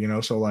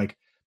adductor, so like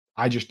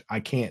I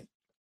can't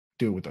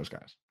do it with those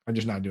guys. I'm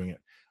just not doing it.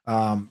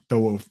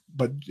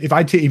 But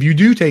if you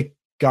do take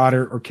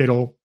Goddard or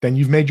Kittle, then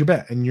you've made your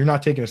bet, and you're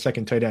not taking a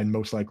second tight end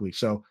most likely.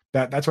 So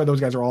that's why those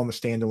guys are all in the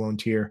standalone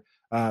tier.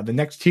 The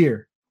next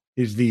tier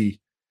is the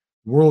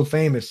world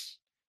famous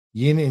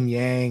yin and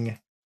yang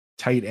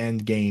tight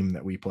end game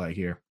that we play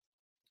here.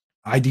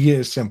 Idea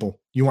is simple.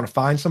 You want to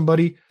find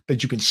somebody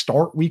that you can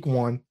start week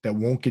 1 that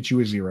won't get you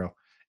a 0.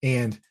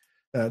 And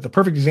the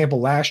perfect example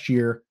last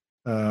year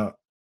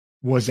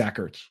was Zach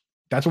Ertz.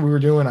 That's what we were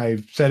doing.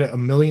 I've said it a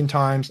million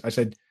times. I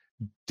said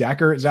Zach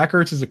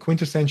Ertz is a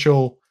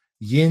quintessential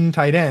yin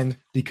tight end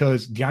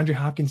because DeAndre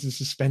Hopkins is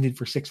suspended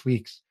for 6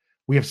 weeks.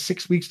 We have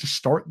 6 weeks to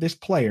start this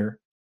player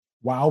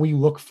while we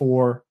look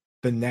for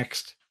the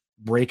next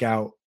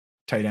breakout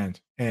tight end.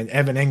 And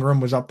Evan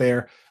Engram was up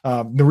there.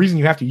 The reason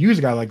you have to use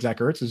a guy like Zach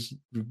Ertz is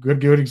a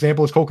good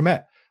example is Cole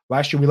Kmet.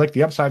 Last year, we liked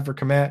the upside for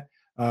Kmet.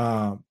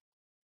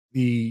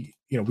 We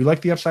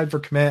liked the upside for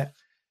Kmet,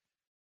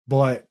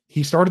 but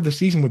he started the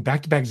season with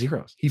back-to-back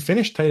zeros. He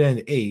finished tight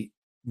end 8,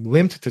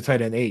 limped to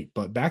tight end 8,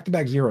 but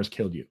back-to-back zeros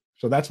killed you.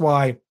 So that's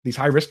why these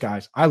high-risk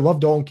guys, I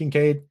love Dalton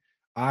Kincaid.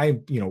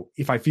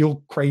 If I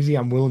feel crazy,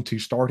 I'm willing to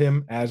start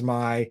him as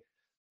my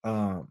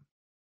only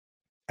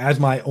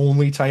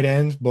tight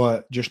end,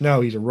 but just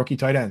know he's a rookie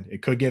tight end.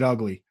 It could get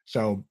ugly.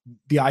 So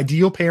the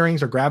ideal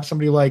pairings are grab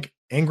somebody like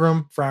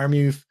Engram,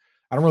 Freiermuth.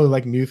 I don't really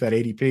like Muth at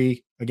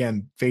ADP.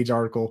 Again, Fade's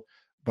article,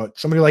 but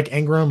somebody like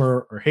Engram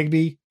or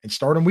Higbee and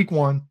start him week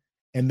 1,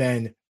 and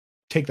then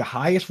take the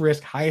highest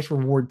risk, highest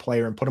reward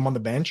player and put him on the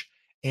bench.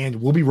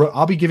 And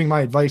I'll be giving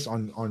my advice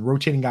on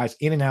rotating guys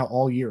in and out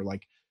all year.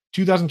 Like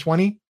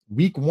 2020,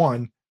 week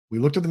 1, we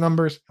looked at the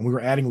numbers and we were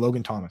adding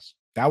Logan Thomas.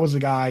 That was the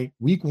guy.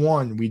 Week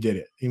 1, we did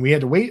it. And we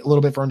had to wait a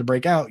little bit for him to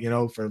break out.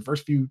 For the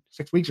first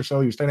 6 weeks or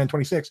so, he was tight end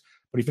 26,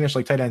 but he finished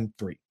like tight end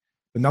 3.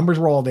 The numbers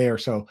were all there.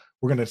 So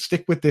we're going to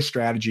stick with this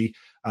strategy.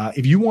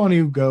 If you want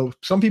to go,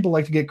 some people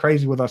like to get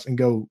crazy with us and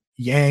go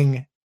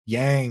yang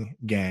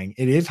gang.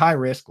 It is high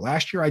risk.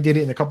 Last year, I did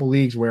it in a couple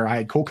leagues where I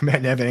had Cole Kmet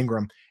and Evan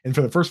Engram. And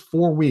for the first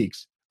 4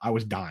 weeks, I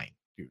was dying,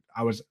 dude.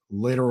 I was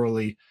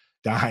literally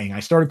dying. I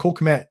started Cole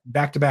Kmet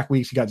back-to-back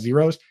weeks. He got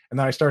zeros. And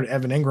then I started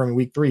Evan Engram in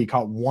week 3. He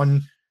caught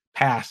 1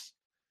 pass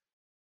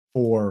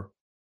for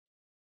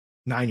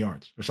 9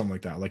 yards or something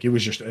like that. Like, it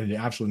was just an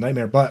absolute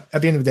nightmare. But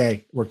at the end of the day,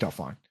 it worked out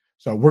fine.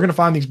 So we're going to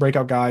find these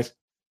breakout guys.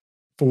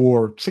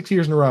 For 6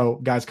 years in a row,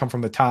 guys come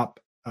from the top,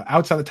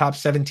 outside the top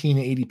 17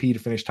 in ADP to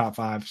finish top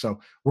 5. So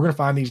we're going to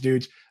find these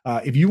dudes.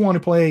 If you want to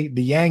play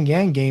the Yang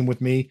Yang game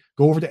with me,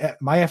 go over to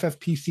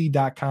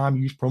myffpc.com,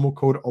 use promo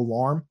code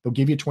ALARM. They'll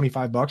give you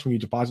 $25 when you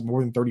deposit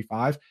more than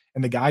 35.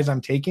 And the guys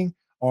I'm taking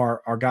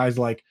are guys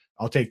like,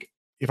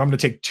 if I'm going to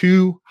take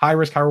 2 high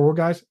risk, high reward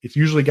guys, it's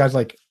usually guys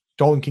like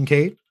Dalton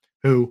Kincaid,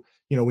 who,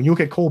 when you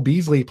look at Cole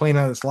Beasley playing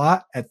out of the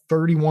slot at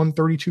 31,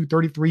 32,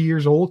 33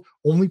 years old,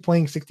 only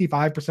playing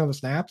 65% of the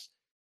snaps,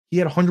 he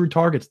had 100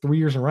 targets 3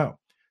 years in a row.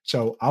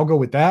 So I'll go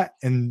with that,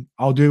 and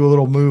I'll do a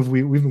little move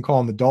we've been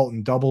calling the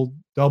Dalton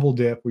double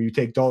dip, where you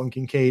take Dalton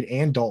Kincaid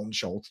and Dalton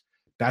Schultz.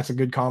 That's a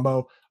good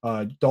combo.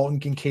 Dalton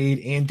Kincaid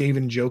and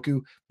David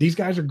Njoku. These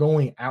guys are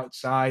going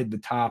outside the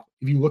top.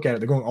 If you look at it,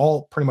 they're going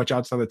all pretty much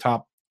outside the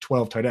top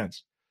 12 tight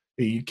ends.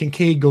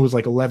 Kincaid goes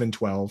like 11,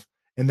 12,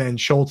 and then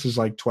Schultz is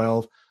like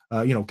 12.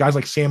 Guys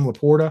like Sam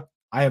Laporta,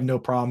 I have no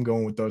problem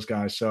going with those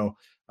guys. So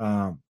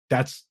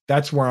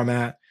that's where I'm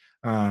at.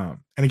 And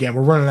again,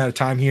 we're running out of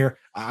time here.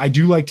 I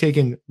do like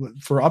taking,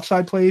 for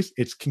upside plays,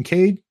 it's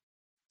Kincaid,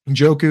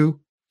 Njoku,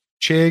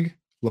 Chig,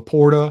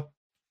 Laporta,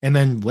 and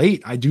then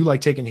late, I do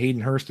like taking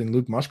Hayden Hurst and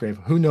Luke Musgrave.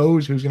 Who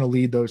knows who's going to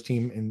lead those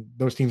teams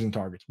in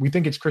targets? We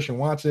think it's Christian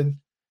Watson,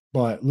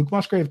 but Luke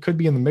Musgrave could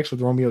be in the mix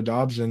with Romeo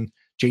Doubs and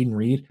Jaden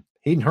Reed.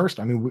 Hayden Hurst,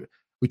 I mean,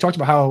 we talked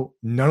about how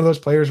none of those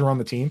players are on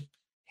the team.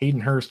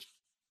 Hayden Hurst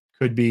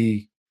could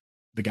be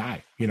the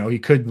guy. He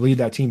could lead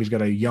that team. He's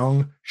got a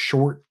young,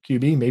 short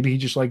QB. Maybe he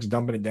just likes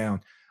dumping it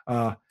down.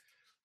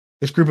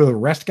 This group of the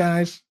rest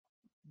guys,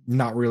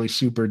 not really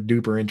super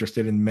duper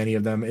interested in many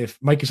of them. If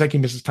Mike Gesicki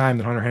misses time,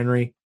 then Hunter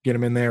Henry, get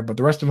him in there. But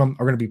the rest of them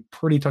are going to be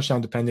pretty touchdown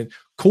dependent.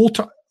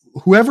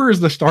 Whoever is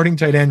the starting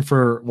tight end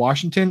for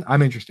Washington,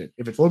 I'm interested.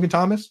 If it's Logan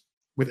Thomas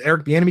with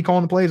Eric Bieniemy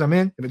calling the plays, I'm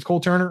in. If it's Cole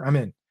Turner, I'm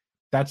in.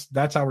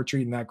 That's how we're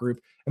treating that group.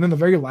 And then the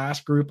very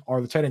last group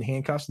are the tight end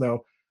handcuffs,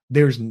 though.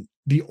 There's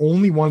the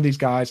only one of these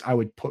guys I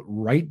would put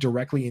right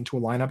directly into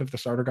a lineup if the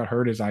starter got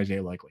hurt is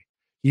Isaiah Likely.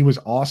 He was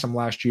awesome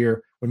last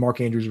year when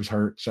Mark Andrews was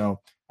hurt. So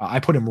I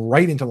put him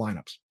right into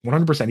lineups,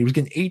 100%. He was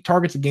getting 8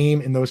 targets a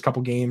game in those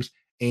couple games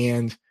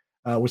and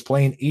was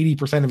playing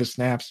 80% of his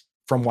snaps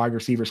from wide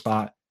receiver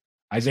spot.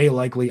 Isaiah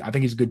Likely, I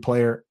think he's a good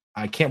player.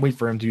 I can't wait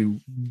for him to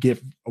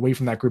get away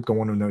from that group, go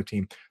on to another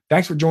team.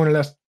 Thanks for joining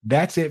us.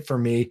 That's it for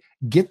me.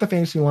 Get the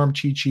Fantasy Alarm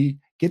cheat sheet,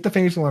 get the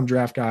Fantasy Alarm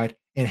draft guide,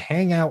 and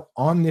hang out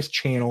on this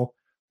channel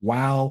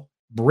while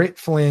Britt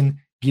Flynn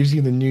gives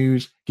you the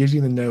news, gives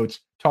you the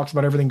notes, talks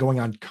about everything going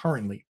on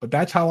currently. But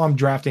that's how I'm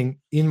drafting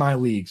in my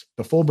leagues.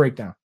 The full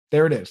breakdown.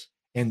 There it is.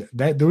 And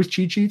those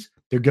cheat sheets,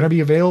 they're going to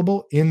be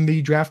available in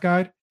the draft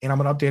guide, and I'm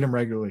going to update them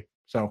regularly.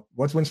 So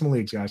let's win some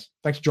leagues, guys.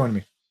 Thanks for joining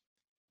me.